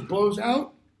candles blows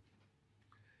out,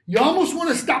 you almost want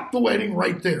to stop the wedding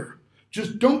right there.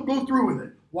 Just don't go through with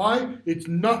it. Why? It's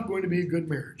not going to be a good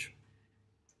marriage.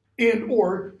 And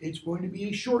or it's going to be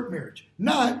a short marriage.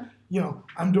 Not,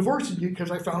 I'm divorcing you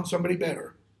because I found somebody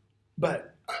better.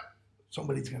 But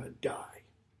somebody's going to die.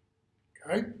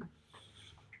 Okay?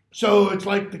 So it's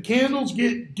like the candles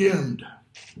get dimmed.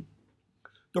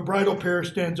 The bridal pair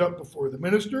stands up before the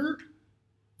minister.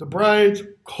 The bride's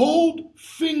cold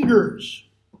fingers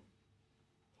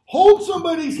hold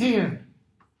somebody's hand.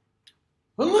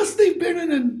 Unless they've been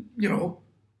in a,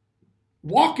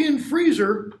 walk-in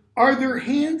freezer, are their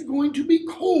hands going to be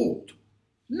cold?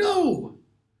 No.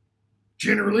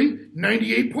 Generally,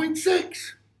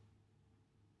 98.6.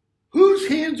 Whose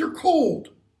hands are cold?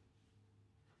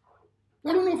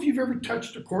 I don't know if you've ever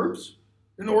touched a corpse.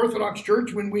 In the Orthodox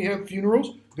Church, when we have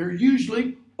funerals, they're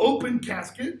usually open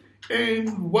casket.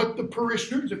 And what the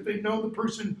parishioners, if they know the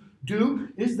person, do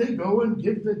is they go and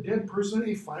give the dead person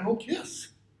a final kiss.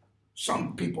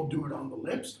 Some people do it on the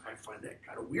lips. I find that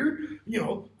kind of weird.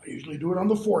 I usually do it on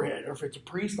the forehead. Or if it's a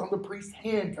priest, on the priest's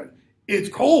hand. It's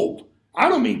cold. I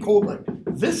don't mean cold like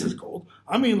this is cold.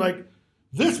 I mean like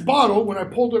this bottle, when I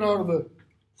pulled it out of the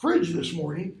fridge this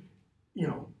morning,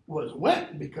 was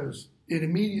wet because it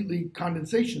immediately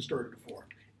condensation started to form.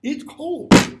 It's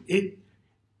cold. It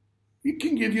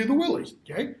can give you the willies,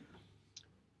 okay?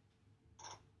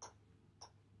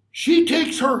 She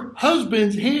takes her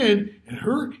husband's hand, and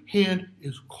her hand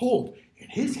is cold, and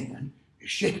his hand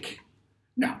is shaking.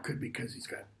 Now, it could be because he's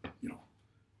got,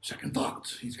 second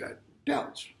thoughts. He's got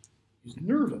doubts. He's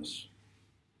nervous.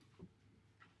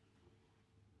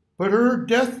 But her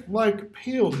death-like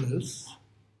paleness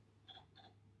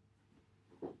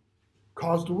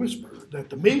caused a whisper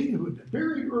that the maiden who had been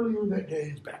buried earlier that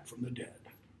day is back from the dead.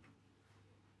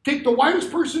 Take the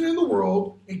whitest person in the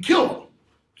world and kill him.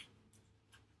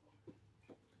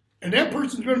 And that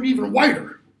person's going to be even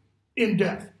whiter in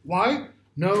death. Why?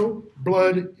 No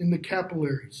blood in the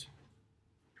capillaries.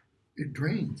 It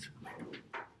drains.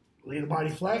 Lay the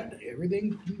body flat,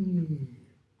 everything.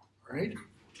 Right?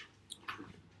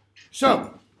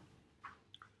 So,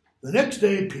 the next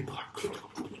day, people are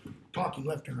talking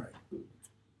left and right.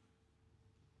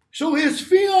 So his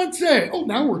fiancée,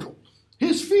 now we're told,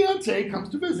 his fiancée comes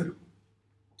to visit him.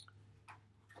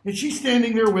 And she's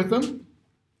standing there with him.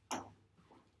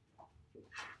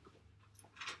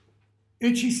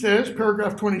 And she says,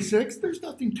 paragraph 26, there's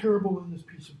nothing terrible in this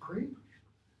piece of crepe.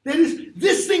 That is,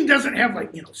 this thing doesn't have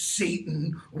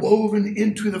Satan woven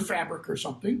into the fabric or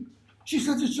something. She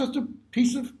says it's just a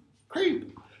piece of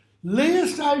crepe. Lay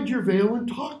aside your veil and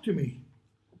talk to me.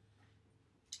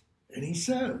 And he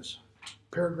says,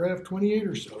 paragraph 28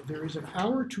 or so, there is an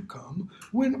hour to come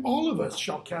when all of us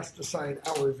shall cast aside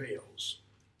our veils.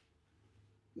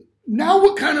 Now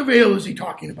what kind of veil is he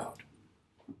talking about?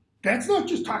 That's not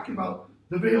just talking about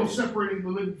the veil separating the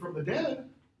living from the dead.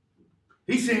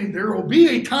 He's saying there will be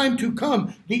a time to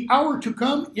come. The hour to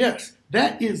come, yes,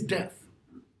 that is death.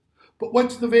 But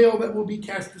what's the veil that will be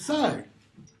cast aside?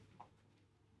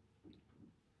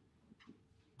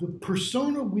 The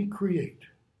persona we create.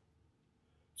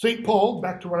 St. Paul,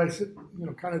 back to what I said,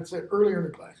 kind of said earlier in the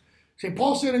class. St.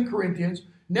 Paul said in Corinthians,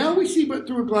 now we see but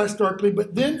through a glass darkly,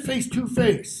 but then face to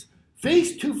face.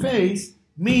 Face to face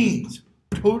means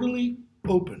totally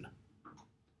open.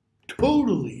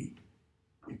 Totally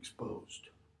exposed.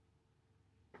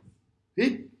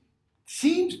 It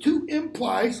seems to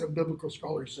imply, some biblical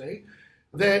scholars say,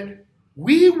 that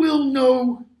we will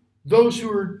know those who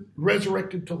are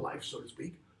resurrected to life, so to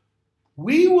speak.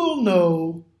 We will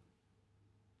know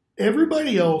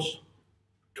everybody else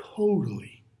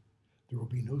totally. There will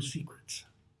be no secrets.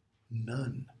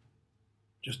 None.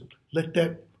 Just let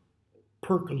that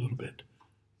perk a little bit.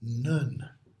 None.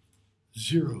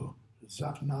 Zero.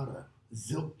 Nada.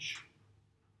 Zilch.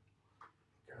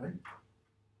 Okay?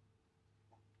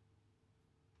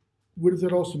 What does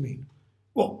that also mean?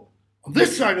 Well, on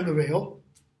this side of the veil,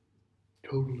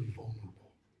 totally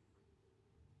vulnerable.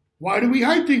 Why do we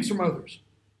hide things from others?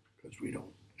 Because we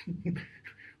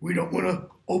don't want to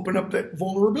open up that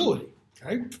vulnerability.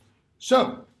 Okay?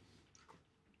 So,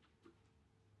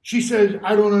 she says,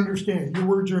 I don't understand. Your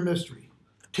words are a mystery.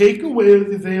 Take away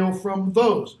the veil from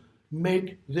those.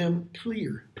 Make them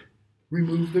clear.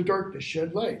 Remove the darkness,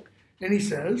 shed light. And he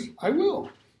says, I will,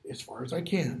 as far as I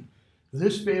can.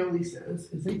 This veil, he says,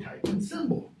 is a type and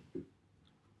symbol.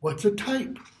 What's a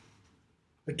type?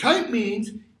 A type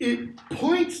means it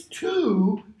points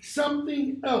to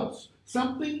something else,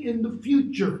 something in the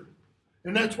future.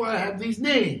 And that's why I have these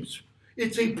names.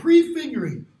 It's a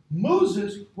prefiguring.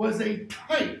 Moses was a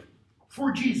type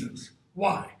for Jesus.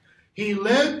 Why? He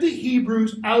led the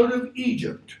Hebrews out of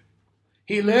Egypt.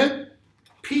 He led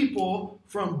people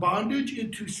from bondage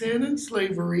into sin and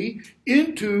slavery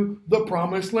into the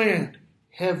promised land,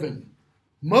 heaven.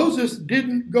 Moses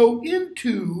didn't go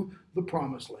into the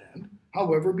promised land,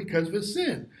 however, because of his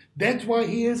sin. That's why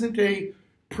he isn't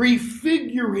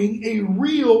prefiguring a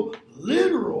real,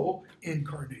 literal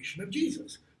incarnation of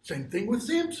Jesus. Same thing with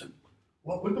Samson.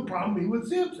 What would the problem be with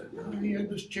Samson? He had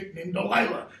this chick named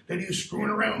Delilah that he was screwing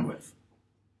around with.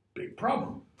 Big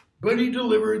problem. But he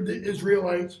delivered the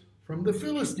Israelites from the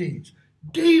Philistines.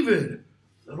 David,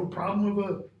 little problem of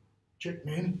a chick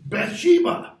named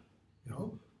Bathsheba.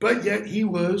 But yet he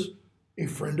was a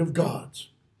friend of God's.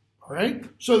 All right?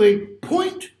 So they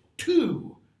point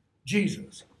to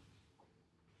Jesus.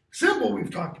 Symbol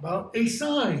we've talked about, a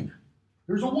sign.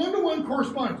 There's a one-to-one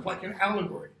correspondence, like an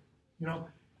allegory.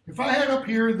 If I had up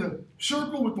here the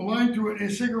circle with the line through it and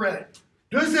a cigarette,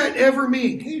 does that ever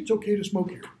mean, hey, it's okay to smoke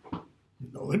here?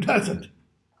 No, it doesn't.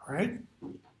 All right?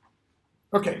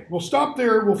 Okay, we'll stop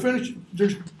there. We'll finish.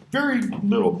 There's very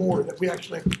little more that we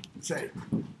actually have to say.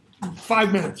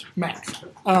 5 minutes max.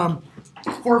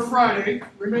 For Friday,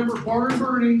 remember barn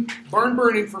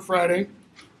burning for Friday.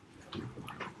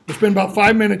 We'll spend about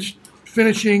 5 minutes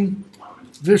finishing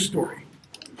this story.